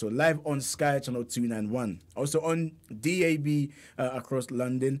 We're also live on Sky Channel 291. Also on DAB across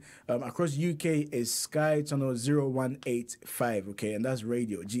London. Across UK is Sky Channel 0185, okay? And that's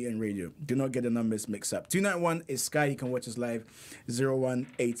radio, GN Radio. Do not get the numbers mixed up. 291 is Sky. You can watch us live.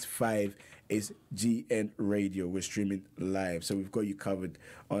 0185 is GN Radio. We're streaming live. So we've got you covered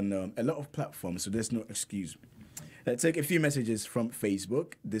on a lot of platforms, so there's no excuse. Let's take a few messages from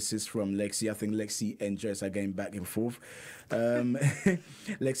Facebook. This is from Lexi. I think Lexi and Joyce are going back and forth.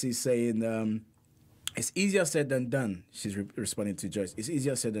 Lexi is saying, it's easier said than done. She's responding to Joyce. It's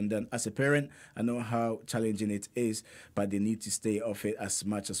easier said than done. As a parent, I know how challenging it is, but they need to stay off it as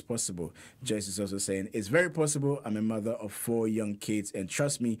much as possible. Joyce is also saying, it's very possible. I'm a mother of 4 young kids, and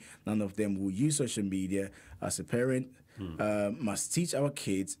trust me, none of them will use social media. As a parent, must teach our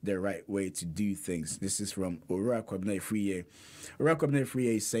kids the right way to do things. This is from Ora Kwabne Friye. Ora Kwabne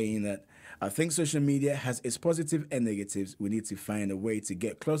Friye is saying that I think social media has its positive and negatives. We need to find a way to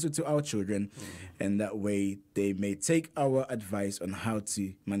get closer to our children, and that way they may take our advice on how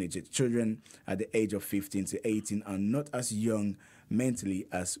to manage it. Children at the age of 15 to 18 are not as young mentally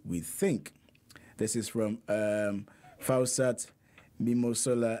as we think. This is from Fausat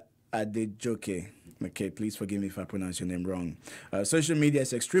Mimosola Adejoke. Okay, please forgive me if I pronounce your name wrong. Social media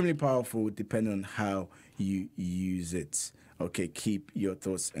is extremely powerful depending on how you use it. Okay, keep your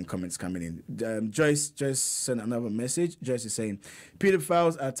thoughts and comments coming in. Joyce sent another message. Joyce is saying,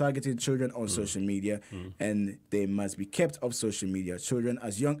 pedophiles are targeting children on social media and they must be kept off social media. Children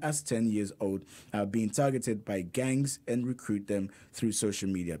as young as 10 years old are being targeted by gangs and recruit them through social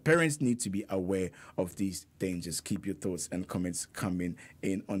media. Parents need to be aware of these dangers. Keep your thoughts and comments coming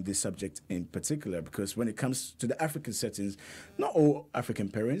in on this subject in particular, because when it comes to the African settings, not all African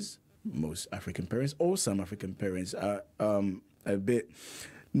parents, most African parents or some African parents are a bit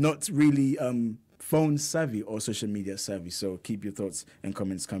not really phone savvy or social media savvy. So keep your thoughts and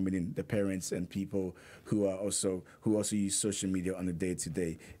comments coming in. The parents and people who also use social media on a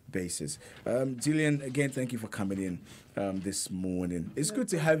day-to-day basis. Gillian, again, thank you for coming in this morning. It's good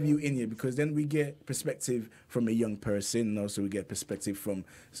to have you in here because then we get perspective from a young person, and also we get perspective from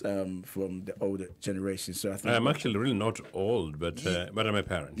the older generation. So I think I'm actually really not old, but I'm a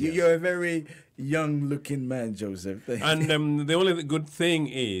parent. Yes. You're a very young-looking man, Joseph. And the only good thing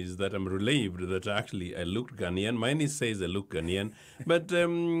is that I'm relieved that actually I look Ghanaian. My niece says I look Ghanaian, but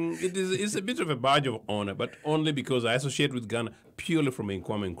it's a bit of a badge of honor, but only because I associate with Ghana purely from a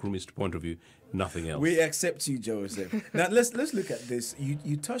Kwame Nkrumah's point of view, nothing else. We accept you, Joseph. Now let's look at this.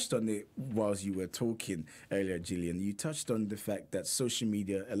 You touched on it whilst you were talking earlier, Gillian. You touched on the fact that social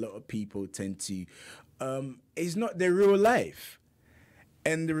media, a lot of people tend to, is not their real life.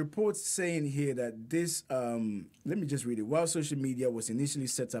 And the report's saying here that this, let me just read it. While social media was initially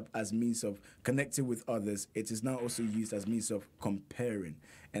set up as means of connecting with others, it is now also used as means of comparing.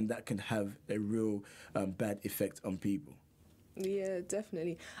 And that can have a real bad effect on people. Yeah,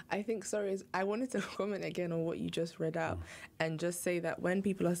 definitely. I think, I wanted to comment again on what you just read out and just say that when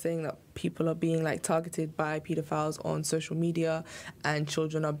people are saying that people are being like targeted by pedophiles on social media and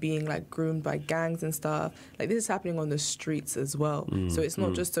children are being like groomed by gangs and stuff, like this is happening on the streets as well. So it's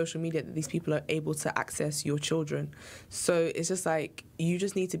not just social media that these people are able to access your children. So it's just like, you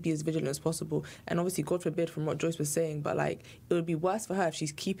just need to be as vigilant as possible. And obviously, God forbid from what Joyce was saying, but like it would be worse for her if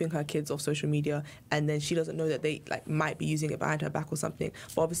she's keeping her kids off social media and then she doesn't know that they like might be using it behind her back or something.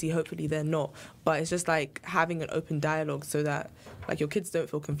 But obviously, hopefully they're not. But it's just like having an open dialogue so that like your kids don't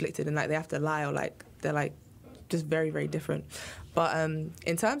feel conflicted and like they have to lie or like they're like just very, very different. But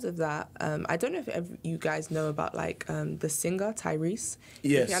in terms of that, I don't know if you guys know about like the singer Tyrese.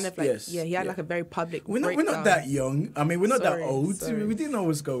 Yes, he had, like, yes. Yeah, he had like a very public We're not that young. I mean, we're not that old. We didn't know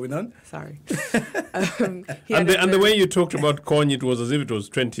what's going on. Sorry. And the way you talked about Kanye, it was as if it was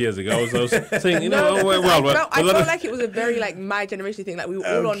 20 years ago. I was saying, I felt like it was a very like my generation thing. Like we were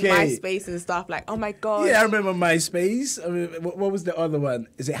all on MySpace and stuff. Like, oh my god. Yeah, I remember MySpace. I mean, what was the other one?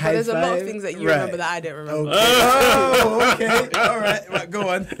 Is it High There's Five? a lot of things that you remember that I don't remember. Okay. Oh, okay. All right, go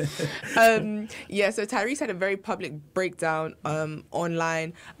on. Yeah, so Tyrese had a very public breakdown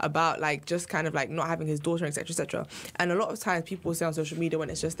online about like just kind of like not having his daughter, etc., etc. And a lot of times people say on social media when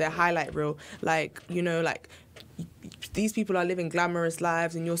it's just their highlight reel, like, you know, like these people are living glamorous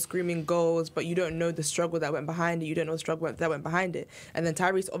lives and you're screaming goals, but you don't know the struggle that went behind it. You don't know the struggle that went behind it. And then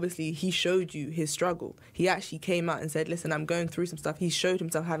Tyrese, obviously, he showed you his struggle. He actually came out and said, listen, I'm going through some stuff. He showed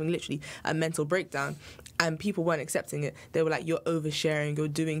himself having literally a mental breakdown, and people weren't accepting it. They were like, you're oversharing, you're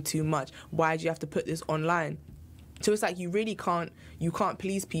doing too much. Why do you have to put this online? So it's like you really can't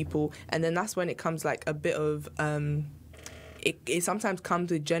please people. And then that's when it comes like a bit of... It sometimes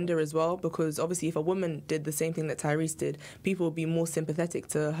comes with gender as well, because obviously if a woman did the same thing that Tyrese did, people would be more sympathetic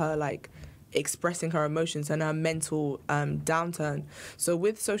to her, like expressing her emotions and her mental downturn. So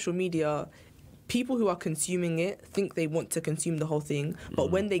with social media, people who are consuming it think they want to consume the whole thing, but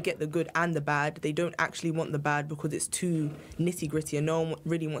when they get the good and the bad, they don't actually want the bad because it's too nitty-gritty and no one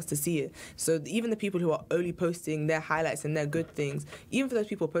really wants to see it. So even the people who are only posting their highlights and their good things, even for those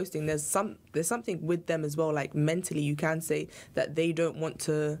people posting, there's something with them as well, like mentally you can say that they don't want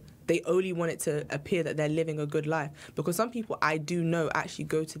to... They only want it to appear that they're living a good life. Because some people I do know actually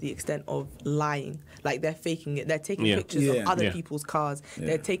go to the extent of lying. Like they're faking it. They're taking pictures of other people's cars.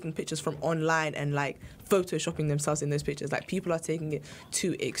 They're taking pictures from online and like photoshopping themselves in those pictures. Like people are taking it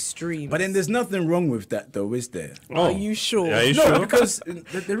to extreme. But then there's nothing wrong with that though, is there? Oh. Are you sure? Are you sure? Because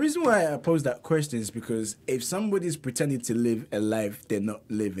the reason why I pose that question is because if somebody's pretending to live a life they're not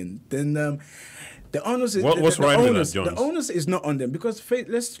living, then... the onus is what's right with that, Jones? The onus is not on them because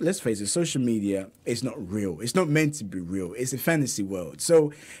let's face it, social media is not real. It's not meant to be real. It's a fantasy world.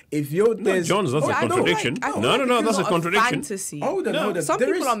 So if you're no, Jones, that's a contradiction. No, that's a contradiction. Fantasy. Hold on. Some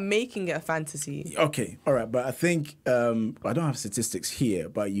people are making it a fantasy. Okay, all right, but I think I don't have statistics here,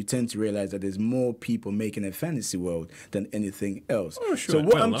 but you tend to realize that there's more people making a fantasy world than anything else. Oh, sure. So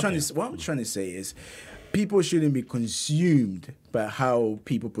what I'm trying to say is, people shouldn't be consumed by how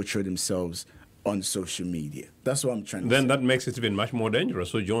people portray themselves on social media. That's what I'm trying to say. Then that makes it even much more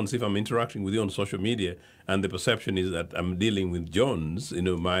dangerous. So, Jones, if I'm interacting with you on social media and the perception is that I'm dealing with Jones, you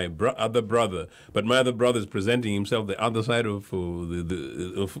know, my other brother, but my other brother is presenting himself the other side of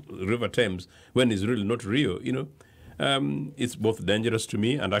of River Thames when he's really not real, you know, it's both dangerous to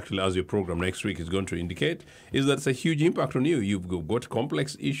me, and actually, as your program next week is going to indicate, is that it's a huge impact on you. You've got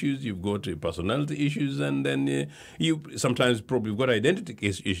complex issues, you've got personality issues, and then you sometimes probably got identity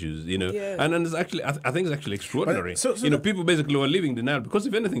issues, you know. Yeah. And it's actually, I think it's actually extraordinary. You know, people basically are living denial because,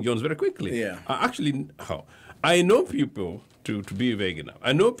 if anything, Jones, very quickly. Yeah. I know people, to be vague enough,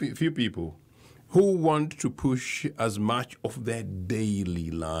 I know few people who want to push as much of their daily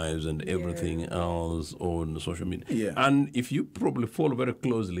lives and everything else on social media. Yeah. And if you probably follow very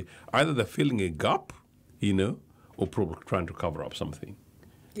closely, either they're filling a gap, you know, or probably trying to cover up something.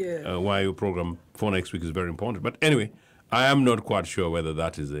 Yeah. Why your program for next week is very important. But anyway, I am not quite sure whether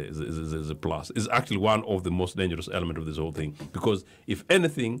that is a plus. It's actually one of the most dangerous elements of this whole thing. Because if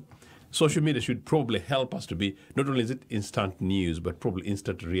anything, social media should probably help us to be, not only is it instant news, but probably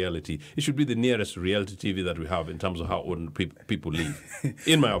instant reality. It should be the nearest reality TV that we have in terms of how ordinary people live,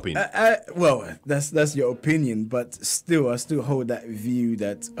 in my opinion. Well, that's your opinion, but still, I still hold that view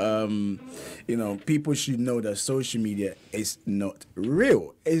that, you know, people should know that social media is not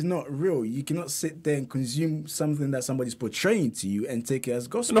real. It's not real. You cannot sit there and consume something that somebody's portraying to you and take it as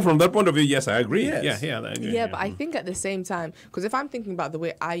gospel. No, from that point of view, yes, I agree. Yes. I agree. Yeah, but I think at the same time, because if I'm thinking about the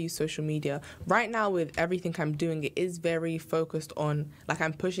way I use social media, right now with everything I'm doing, it is very focused on, like,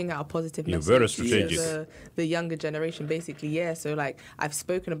 I'm pushing out a positive message. You're very strategic. To the younger generation, basically, yeah. So, like, I've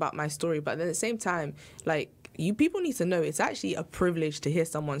spoken about my story, but then at the same time, like, you people need to know it's actually a privilege to hear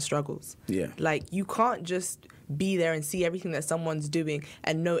someone's struggles. Yeah. Like, you can't just be there and see everything that someone's doing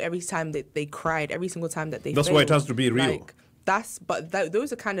and know every time that they cried, every single time that they That's failed. why it has to be real. Like,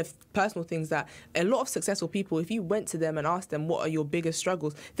 those are kind of personal things that a lot of successful people, if you went to them and asked them what are your biggest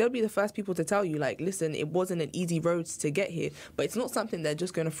struggles, they'll be the first people to tell you, like, listen, it wasn't an easy road to get here, but it's not something they're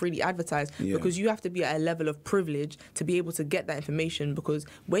just going to freely advertise, because you have to be at a level of privilege to be able to get that information, because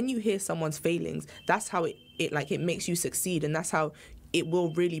when you hear someone's failings, that's how it makes you succeed, and that's how it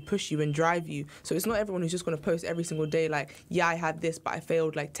will really push you and drive you. So it's not everyone who's just going to post every single day like, yeah, I had this, but I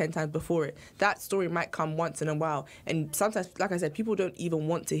failed like 10 times before it. That story might come once in a while. And sometimes, like I said, people don't even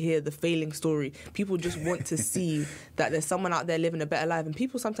want to hear the failing story. People just want to see that there's someone out there living a better life. And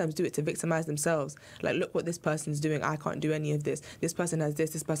people sometimes do it to victimize themselves. Like, look what this person's doing. I can't do any of this. This person has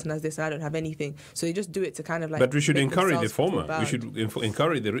this person has this, and I don't have anything. So they just do it to kind of like... But we should encourage the former. We should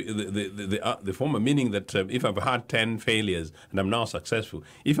encourage the former, meaning that if I've had 10 failures and I'm now successful, successful.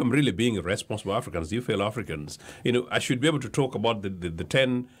 If I'm really being responsible Africans, you fail Africans, I should be able to talk about the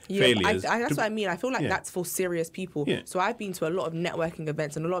 10 failures. That's what I mean. I feel like that's for serious people. Yeah. So I've been to a lot of networking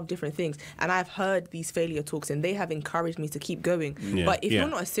events and a lot of different things, and I've heard these failure talks, and they have encouraged me to keep going. Yeah. But if you're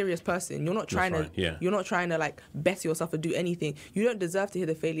not a serious person, you're not trying you're not trying to like better yourself or do anything. You don't deserve to hear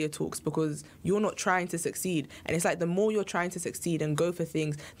the failure talks because you're not trying to succeed. And it's like the more you're trying to succeed and go for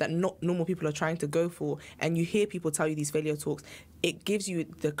things that not normal people are trying to go for, and you hear people tell you these failure talks, it gives you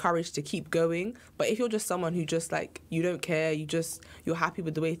the courage to keep going. But if you're just someone who just like, you don't care, you're happy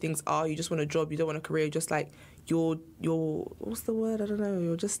with the way things are, you just want a job, you don't want a career, just like you're what's the word? I don't know.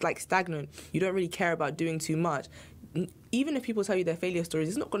 You're just like stagnant. You don't really care about doing too much. Even if people tell you their failure stories,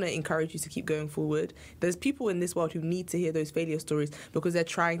 it's not going to encourage you to keep going forward. There's people in this world who need to hear those failure stories because they're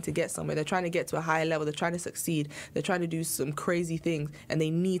trying to get somewhere. They're trying to get to a higher level. They're trying to succeed. They're trying to do some crazy things, and they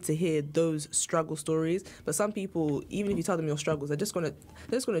need to hear those struggle stories. But some people, even if you tell them your struggles, they're just going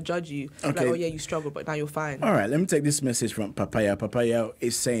to judge you. Okay. Like, oh yeah, you struggled, but now you're fine. All right, let me take this message from Papaya. Papaya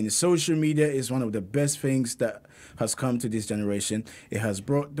is saying social media is one of the best things that has come to this generation. It has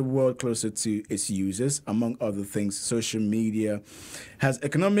brought the world closer to its users. Among other things, social media has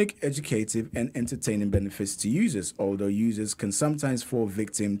economic, educative, and entertaining benefits to users. Although users can sometimes fall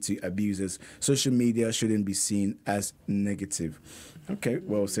victim to abusers, social media shouldn't be seen as negative. Okay,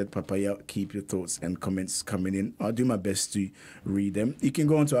 well said, Papaya. Keep your thoughts and comments coming in. I'll do my best to read them. You can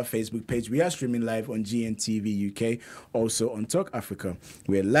go onto our Facebook page. We are streaming live on GNTV UK, also on Talk Africa.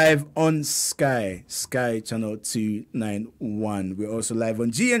 We're live on Sky channel 291. We're also live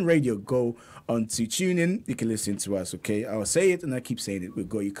on GN Radio. Go on to TuneIn. You can listen to us, okay? I'll say it and I keep saying it. We've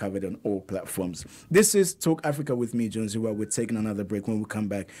got you covered on all platforms. This is Talk Africa with me, John Zua. We're taking another break. When we come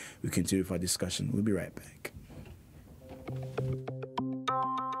back, we continue with our discussion. We'll be right back.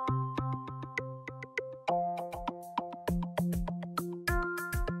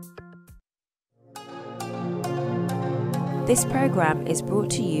 This program is brought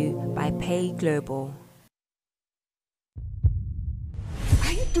to you by Pay Global.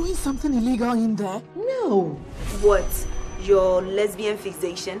 Are you doing something illegal in there? No. What? Your lesbian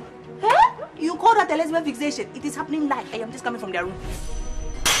fixation? Huh? You call that a lesbian fixation? It is happening live. I am just coming from their room.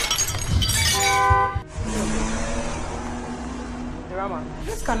 Rama,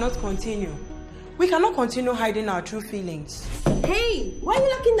 this cannot continue. We cannot continue hiding our true feelings. Hey, why are you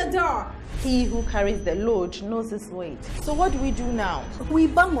locking the door? He who carries the load knows his weight. So what do we do now? We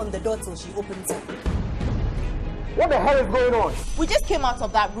bang on the door till she opens it. What the hell is going on? We just came out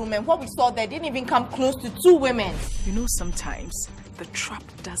of that room and what we saw there didn't even come close to 2 women. You know, sometimes the trap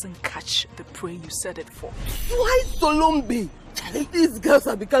doesn't catch the prey you set it for. Why Solombi? These girls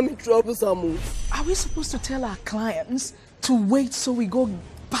are becoming troublesome. Are we supposed to tell our clients to wait so we go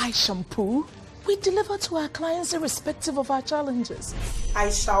buy shampoo? We deliver to our clients irrespective of our challenges. I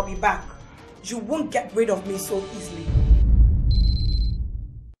shall be back. You won't get rid of me so easily.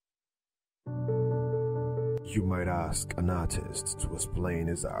 You might ask an artist to explain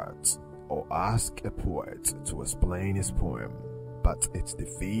his art, or ask a poet to explain his poem, but it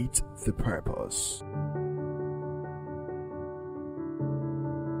defeats the purpose.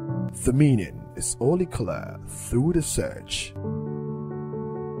 The meaning is only clear through the search.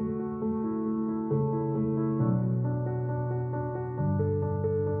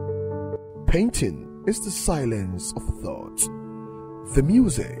 Painting is the silence of thought, the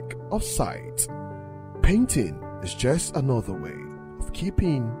music of sight. Painting is just another way of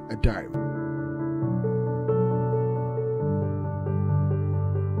keeping a diary.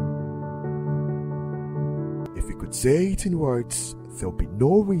 If we could say it in words, there'll be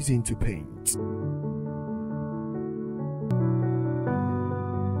no reason to paint.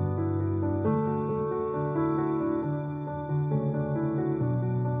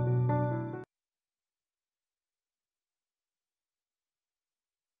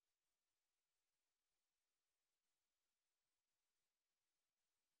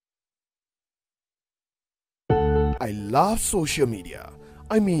 I love social media.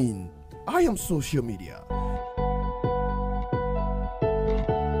 I mean, I am social media.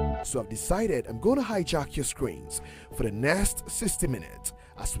 So I've decided I'm going to hijack your screens for the next 60 minutes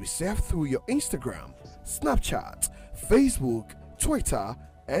as we surf through your Instagram, Snapchat, Facebook, Twitter,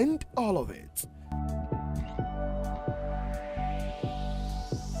 and all of it.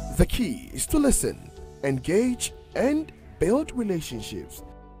 The key is to listen, engage, and build relationships.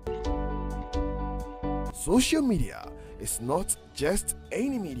 Social media is not just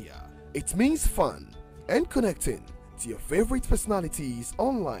any media. It means fun and connecting to your favorite personalities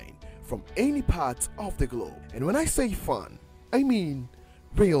online from any part of the globe. And when I say fun, I mean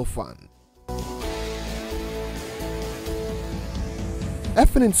real fun.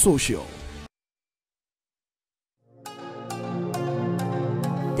 FNN Social.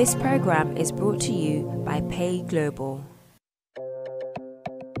 This program is brought to you by Pay Global.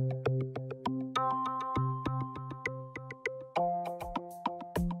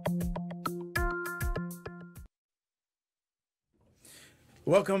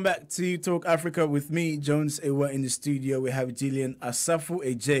 Welcome back to Talk Africa with me, Jones Ewa. In the studio, we have Jillian Asafu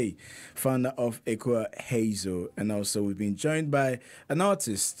Ej, founder of Ekwa Hazel. And also we've been joined by an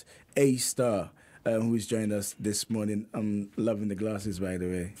artist, A-Star, who's joined us this morning. I'm loving the glasses, by the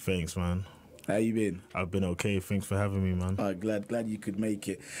way. Thanks, man. How you been? I've been okay. Thanks for having me, man. Glad you could make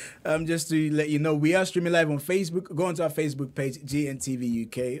it. Just to let you know, we are streaming live on Facebook. Go onto our Facebook page, GNTV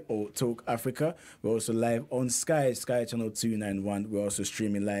UK or Talk Africa. We're also live on Sky Channel 291. We're also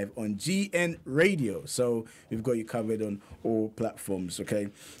streaming live on GN Radio. So we've got you covered on all platforms, okay?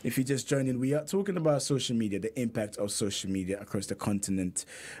 If you're just joining, we are talking about social media, the impact of social media across the continent.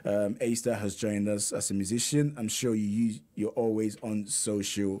 A-Star has joined us as a musician. I'm sure you're always on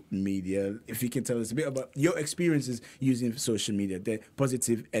social media. If you can tell us a bit about your experiences using social media, the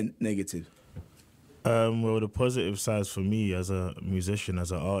positive and negative. Well, the positive sides for me as a musician,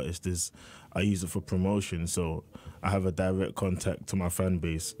 as an artist, is I use it for promotion. So I have a direct contact to my fan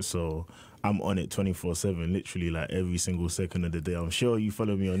base. So I'm on it 24/7, literally like every single second of the day. I'm sure you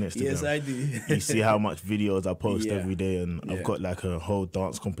follow me on Instagram. Yes, I do. You see how much videos I post every day, and Yeah. I've got like a whole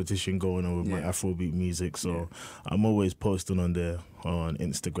dance competition going on with my Afrobeat music. So I'm always posting on there, on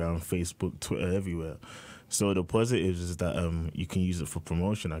Instagram, Facebook, Twitter, everywhere. So the positives is that you can use it for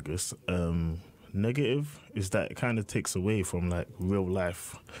promotion, I guess. Negative is that it kind of takes away from like real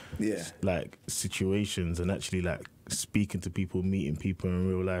life, like situations, and actually like speaking to people, meeting people in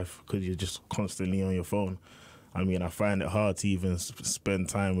real life, because you're just constantly on your phone. I mean, I find it hard to even spend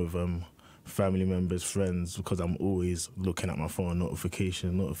time with family members, friends, because I'm always looking at my phone,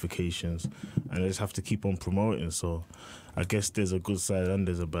 notifications, and I just have to keep on promoting. So I guess there's a good side and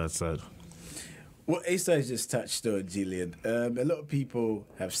there's a bad side. What A-Star has just touched on, Gillian, a lot of people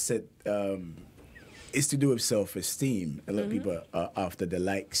have said it's to do with self-esteem. A lot of people are after the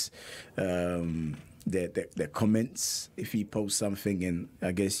likes, their comments. If you post something and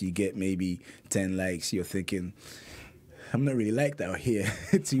I guess you get maybe 10 likes, you're thinking, I'm not really liked out here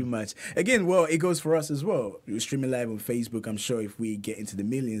too much. Again, well, it goes for us as well. We're streaming live on Facebook. I'm sure if we get into the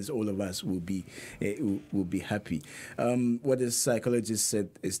millions, all of us will be happy. What the psychologist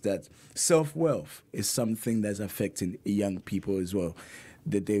said is that self-worth is something that's affecting young people as well.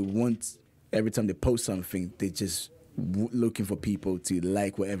 That they want, every time they post something, they're just looking for people to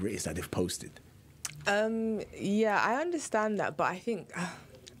like whatever it is that they've posted. Yeah, I understand that, but I think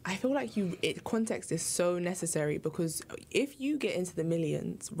I feel like context is so necessary, because if you get into the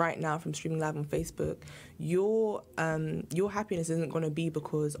millions right now from streaming live on Facebook, your happiness isn't going to be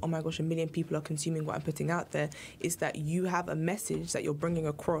because, oh my gosh, 1 million people are consuming what I'm putting out there. It's that you have a message that you're bringing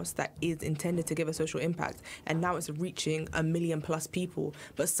across that is intended to give a social impact, and now it's reaching 1 million plus people.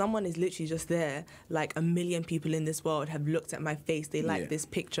 But someone is literally just there, like 1 million people in this world have looked at my face, they like this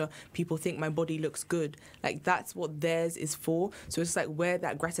picture, people think my body looks good. Like, that's what theirs is for. So it's like where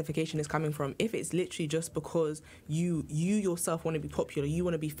that gratification is coming from. If it's literally just because you yourself want to be popular, you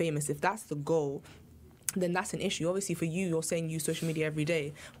want to be famous, if that's the goal, then that's an issue. Obviously for you, you're saying use social media every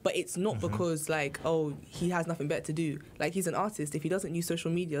day, but it's not because like, oh, he has nothing better to do. Like, he's an artist. If he doesn't use social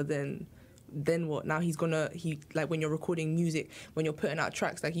media, then what? Now like when you're recording music, when you're putting out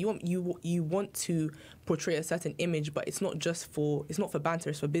tracks, like you want to portray a certain image, but it's not for banter,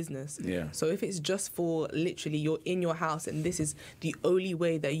 it's for business. Yeah. So if it's just for literally you're in your house and this is the only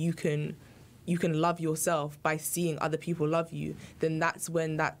way that you can love yourself, by seeing other people love you, then that's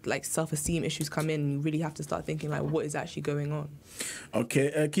when that like self-esteem issues come in, and you really have to start thinking like, what is actually going on?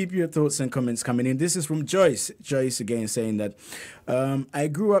 Okay, keep your thoughts and comments coming in. This is from Joyce. Joyce again saying that I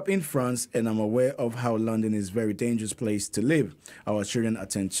grew up in France and I'm aware of how London is a very dangerous place to live. Our children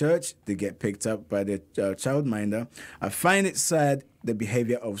attend church, they get picked up by their childminder. I find it sad, the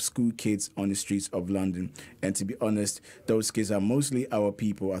behavior of school kids on the streets of London. And to be honest, those kids are mostly our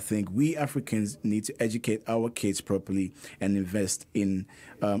people. I think we Africans need to educate our kids properly and invest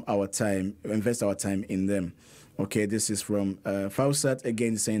our time in them. Okay, this is from Fausat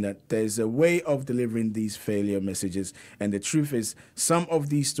again saying that there's a way of delivering these failure messages. And the truth is, some of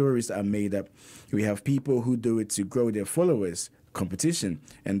these stories are made up. We have people who do it to grow their followers, competition,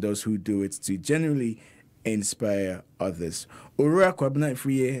 and those who do it to genuinely inspire others. Aurora Kwabna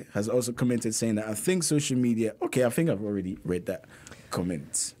Friye has also commented saying that I think social media... Okay, I think I've already read that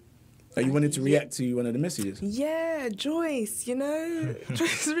comment. You wanted to react to one of the messages? Yeah, Joyce,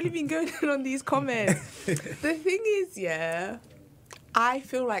 Joyce has really been going on these comments. The thing is, I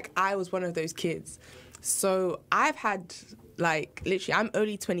feel like I was one of those kids. So I've had, like, literally, I'm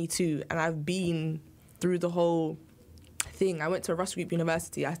only 22 and I've been through the whole thing. I went to Russell Group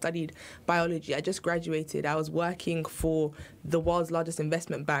University. I studied biology. I just graduated. I was working for the world's largest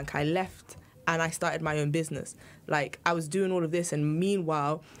investment bank. I left and I started my own business. Like, I was doing all of this, and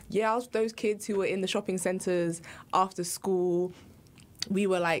meanwhile, I was those kids who were in the shopping centres after school. We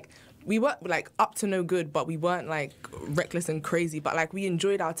weren't like up to no good, but we weren't like reckless and crazy, but like we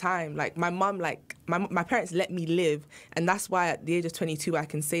enjoyed our time. Like my mum, like my parents let me live, and that's why at the age of 22 I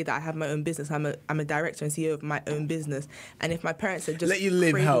can say that I have my own business. I'm a director and CEO of my own business. And if my parents had just let you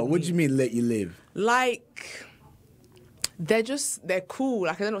live, how? What do you mean let you live? Like, they're cool.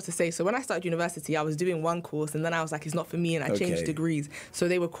 Like, I don't know what to say. So when I started university, I was doing one course and then I was like, it's not for me, and I changed degrees. So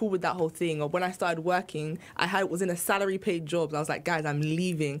they were cool with that whole thing. Or when I started working, was in a salary paid job. I was like, guys, I'm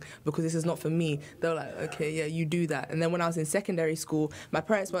leaving because this is not for me. They were like, okay, yeah, you do that. And then when I was in secondary school, my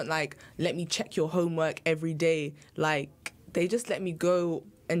parents weren't like, let me check your homework every day. Like, they just let me go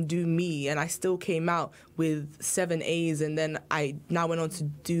and do me, and I still came out with 7 A's, and then I now went on to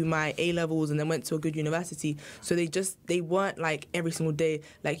do my A-levels and then went to a good university. So they weren't like every single day,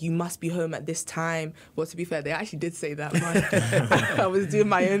 like, you must be home at this time. Well, to be fair, they actually did say that, but I was doing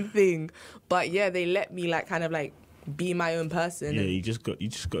my own thing. But yeah, they let me like kind of like be my own person. Yeah, you just got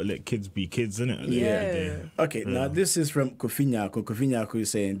to let kids be kids, innit? Yeah. Okay, now this is from Kofi Nyako. Kofi Nyako is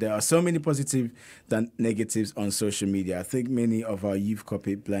saying there are so many positives than negatives on social media. I think many of our youth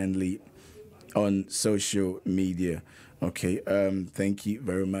copy blindly on social media. Okay, thank you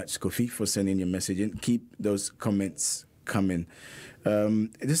very much, Kofi, for sending your message in. Keep those comments coming.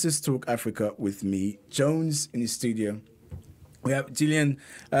 This is Talk Africa with me, Jones, in the studio. We have Gillian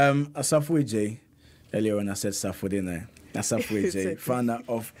Asafwe. Earlier when I said Safo, didn't I? Asafwe J, founder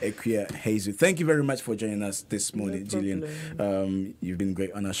of Equia Hazel. Thank you very much for joining us this morning, Gillian. You've been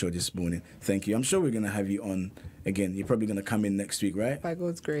great on our show this morning. Thank you. I'm sure we're going to have you on again. You're probably going to come in next week, right? By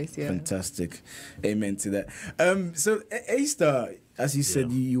God's grace, yeah. Fantastic. Amen to that. So, A-Star, as you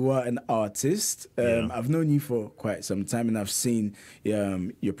said, you are an artist. I've known you for quite some time, and I've seen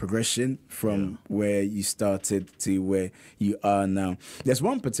your progression from where you started to where you are now. There's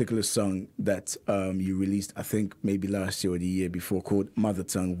one particular song that you released, I think maybe last year or the year before, called Mother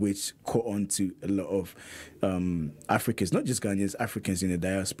Tongue, which caught on to a lot of Africans, not just Ghanaians, Africans in the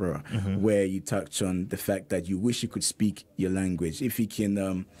diaspora, where you touch on the fact that you wish you could speak your language. If you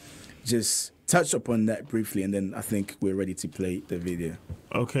can just touch upon that briefly, and then I think we're ready to play the video.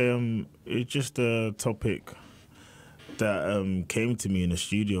 Okay, it's just a topic that came to me in the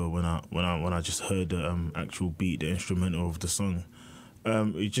studio when I just heard the actual beat, the instrumental of the song.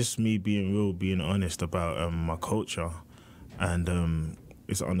 It's just me being real, being honest about my culture, and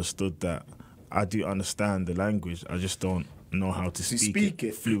it's understood that I do understand the language. I just don't know how to speak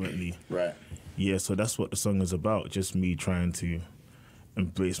it fluently. Right. Yeah, so that's what the song is about. Just me trying to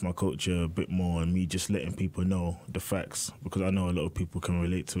embrace my culture a bit more, and me just letting people know the facts, because I know a lot of people can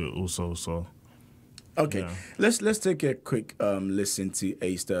relate to it also. So okay, let's take a quick listen to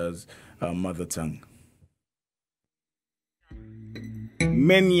A-Star's Mother Tongue.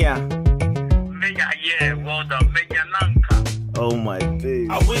 Menya, yeah, well done, Menya Nanka. Oh my days.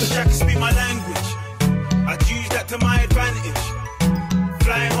 I wish I could speak my language. I'd use that to my advantage.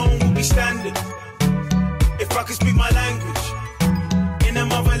 Flying home would be standard. If I could speak my language in a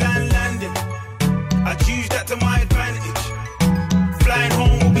motherland landing, I'd use that to my advantage. Flying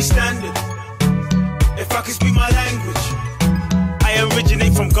home will be standard. If I could speak my language. I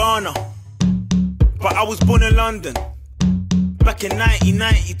originate from Ghana, but I was born in London back in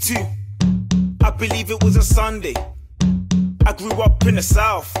 1992. I believe it was a Sunday. I grew up in the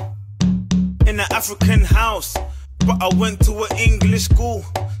South, in an African house, but I went to an English school,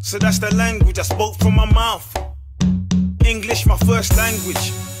 so that's the language I spoke from my mouth. English my first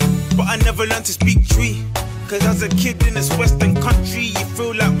language, but I never learned to speak Tree, cause as a kid in this western country, you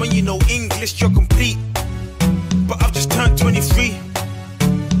feel like when you know English you're complete. But I've just turned 23,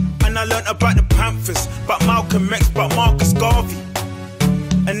 and I learned about the Panthers, about Malcolm X, about Marcus Garvey,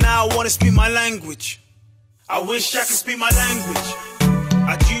 and now I wanna speak my language. I wish I could speak my language.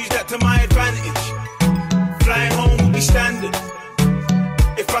 I'd use that to my advantage. Flying home would be standard.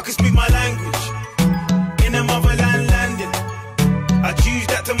 If I could speak my language in a motherland landing, I'd use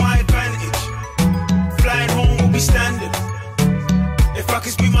that to my advantage. Flying home would be standard. If I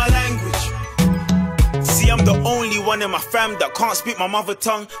could speak my language. See, I'm the only one one in my fam that can't speak my mother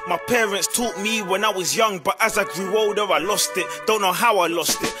tongue. My parents taught me when I was young, but as I grew older, I lost it. Don't know how I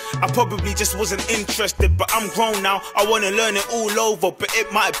lost it. I probably just wasn't interested, but I'm grown now. I wanna learn it all over, but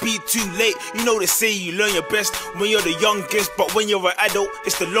it might be too late. You know they say you learn your best when you're the youngest, but when you're an adult,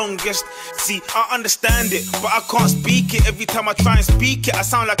 it's the longest. See, I understand it, but I can't speak it. Every time I try and speak it, I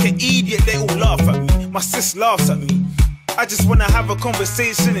sound like an idiot. They all laugh at me. My sis laughs at me. I just wanna have a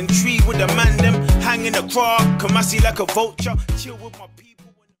conversation and tree with the man them. Hang in the crowd, Kamasi like a vulture. Chill with my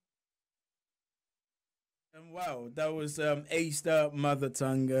people. Wow, that was A-Star Mother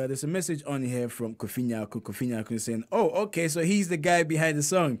Tongue. There's a message on here from Kofinyaku. Kofinyaku saying, oh, okay, so he's the guy behind the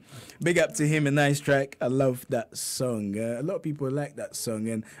song. Big up to him, a nice track. I love that song. A lot of people like that song.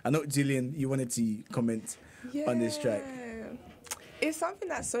 And I know, Jillian, you wanted to comment on this track. It's something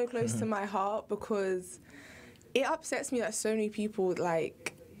that's so close to my heart because it upsets me that so many people,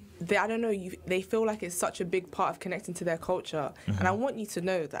 like, I don't know, they feel like it's such a big part of connecting to their culture. And I want you to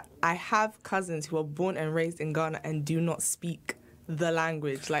know that I have cousins who are born and raised in Ghana and do not speak the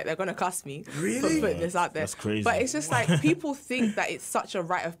language. Like, they're going to cuss me for putting this out there. That's crazy. But it's just like, people think that it's such a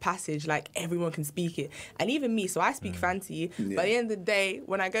rite of passage, like everyone can speak it. And even me, so I speak Fanti, but at the end of the day,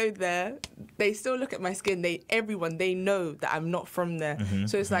 when I go there, they still look at my skin. They know that I'm not from there.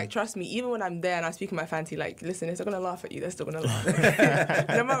 So it's like, trust me, even when I'm there and I speak in my Fanti, like, listen, they're still going to laugh at you. They're still going to laugh.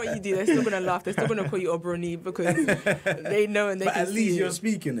 No matter what you do, they're still going to laugh. They're still going to call you Obroni because they know and they but can at least see you're it.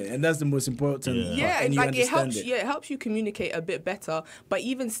 speaking it, and that's the most important part. Yeah, and you like it helps. understand Yeah, it helps you communicate a bit better. But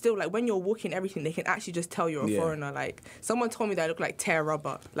even still, like when you're walking everything, they can actually just tell you're a foreigner. Like someone told me that I look like tear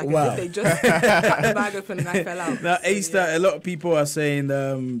rubber. Like as if they just cut the bag open and I fell out. Now, A-Star, a lot of people are saying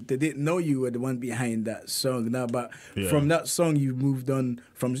they didn't know you were the one behind that song. Now, but from that song, you've moved on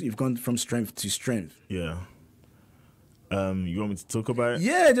you've gone from strength to strength. Yeah. You want me to talk about it?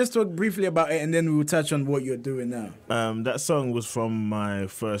 Yeah, just talk briefly about it, and then we'll touch on what you're doing now. That song was from my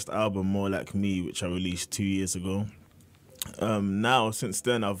first album, More Like Me, which I released 2 years ago. Now, since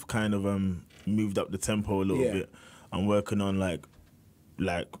then, I've kind of moved up the tempo a little bit. I'm working on like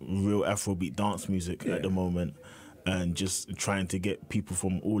real Afrobeat dance music at the moment, and just trying to get people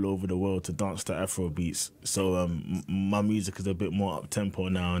from all over the world to dance to Afrobeats. So my music is a bit more up tempo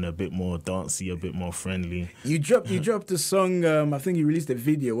now and a bit more dancey, a bit more friendly. You dropped the song. I think you released a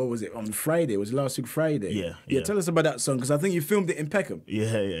video. What was it on Friday? It was last week Friday. Yeah. Tell us about that song because I think you filmed it in Peckham.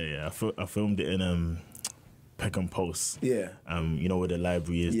 Yeah. I filmed it in Peckham Post. Yeah. You know where the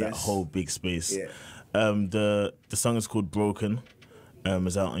library is, that whole big space. Yeah. The song is called Broken.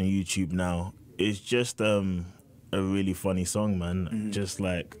 It's out on YouTube now. It's just a really funny song, man. Just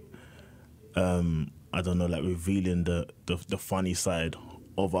like I don't know, like revealing the funny side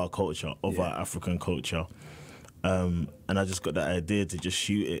of our culture, of our African culture. And I just got that idea to just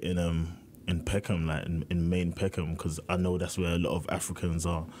shoot it in Peckham, like in main Peckham, because I know that's where a lot of Africans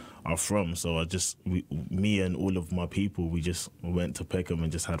are from. So me and all of my people, we just went to Peckham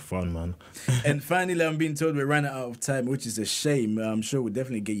and just had fun, man. And finally, I'm being told we're running out of time, which is a shame. I'm sure we'll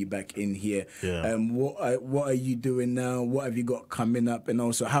definitely get you back in here. Yeah. What are you doing now? What have you got coming up? And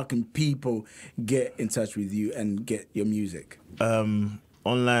also, how can people get in touch with you and get your music?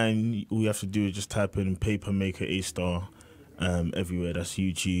 Online, all you have to do is just type in Papermaker A-Star everywhere. That's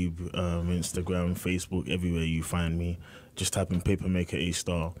YouTube, Instagram, Facebook, everywhere you find me. Just type in Papermaker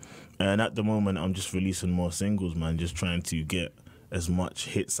A-Star. And at the moment, I'm just releasing more singles, man. Just trying to get as much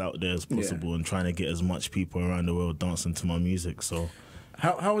hits out there as possible and trying to get as much people around the world dancing to my music. So,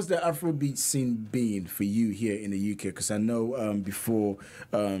 how has the Afrobeat scene been for you here in the UK? Because I know before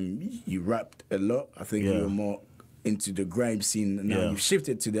you rapped a lot. I think you were more into the grime scene. Now you've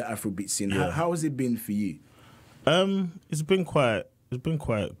shifted to the Afrobeat scene. How has it been for you? It's been quite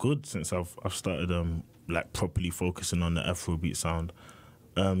good since I've started like properly focusing on the Afrobeat sound.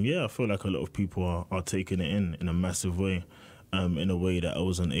 I feel like a lot of people are taking it in a massive way, in a way that I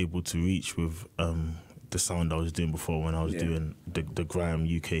wasn't able to reach with the sound I was doing before when I was doing the grime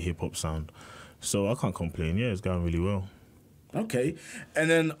UK hip hop sound. So I can't complain. Yeah, it's going really well. Okay, and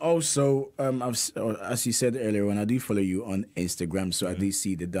then also, as you said earlier, when I do follow you on Instagram, so I do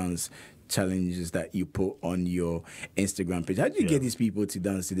see the dance challenges that you put on your Instagram page. How do you get these people to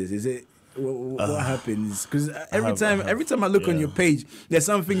dance to this? Is it what happens? Because every time I look on your page, there's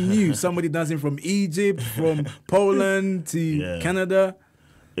something new. Somebody dancing from Egypt, from Poland to Canada.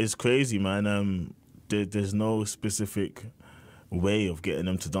 It's crazy, man. There's no specific way of getting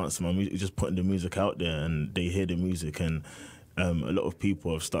them to dance to my music. Just putting the music out there, and they hear the music, and a lot of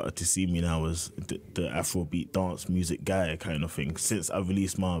people have started to see me now as the Afrobeat dance music guy kind of thing since I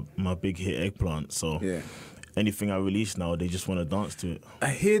released my big hit Eggplant. So anything I release now, they just want to dance to it. I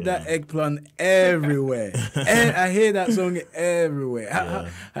hear that eggplant everywhere. And I hear that song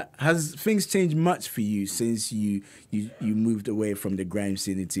everywhere. Has things changed much for you since you moved away from the grime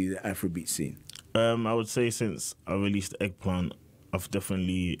scene into the Afrobeat scene? I would say since I released Eggplant, I've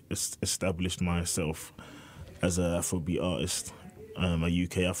definitely established myself as an Afrobeat artist, a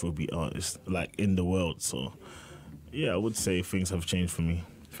UK Afrobeat artist, like in the world. So, yeah, I would say things have changed for me.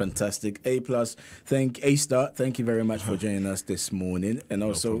 Fantastic. A-Star, thank you very much for joining us this morning. And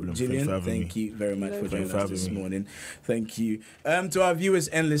also, Gillian, thank you very much for joining us this morning. Thank you. To our viewers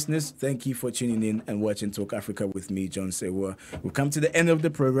and listeners, thank you for tuning in and watching Talk Africa with me, John Sewa. We've come to the end of the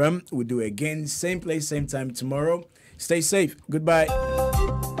program. We'll do it again, same place, same time tomorrow. Stay safe. Goodbye.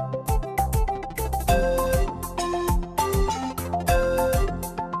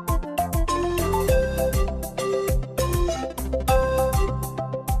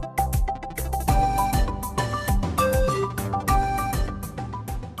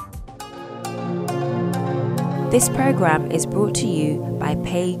 This program is brought to you by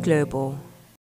Pay Global.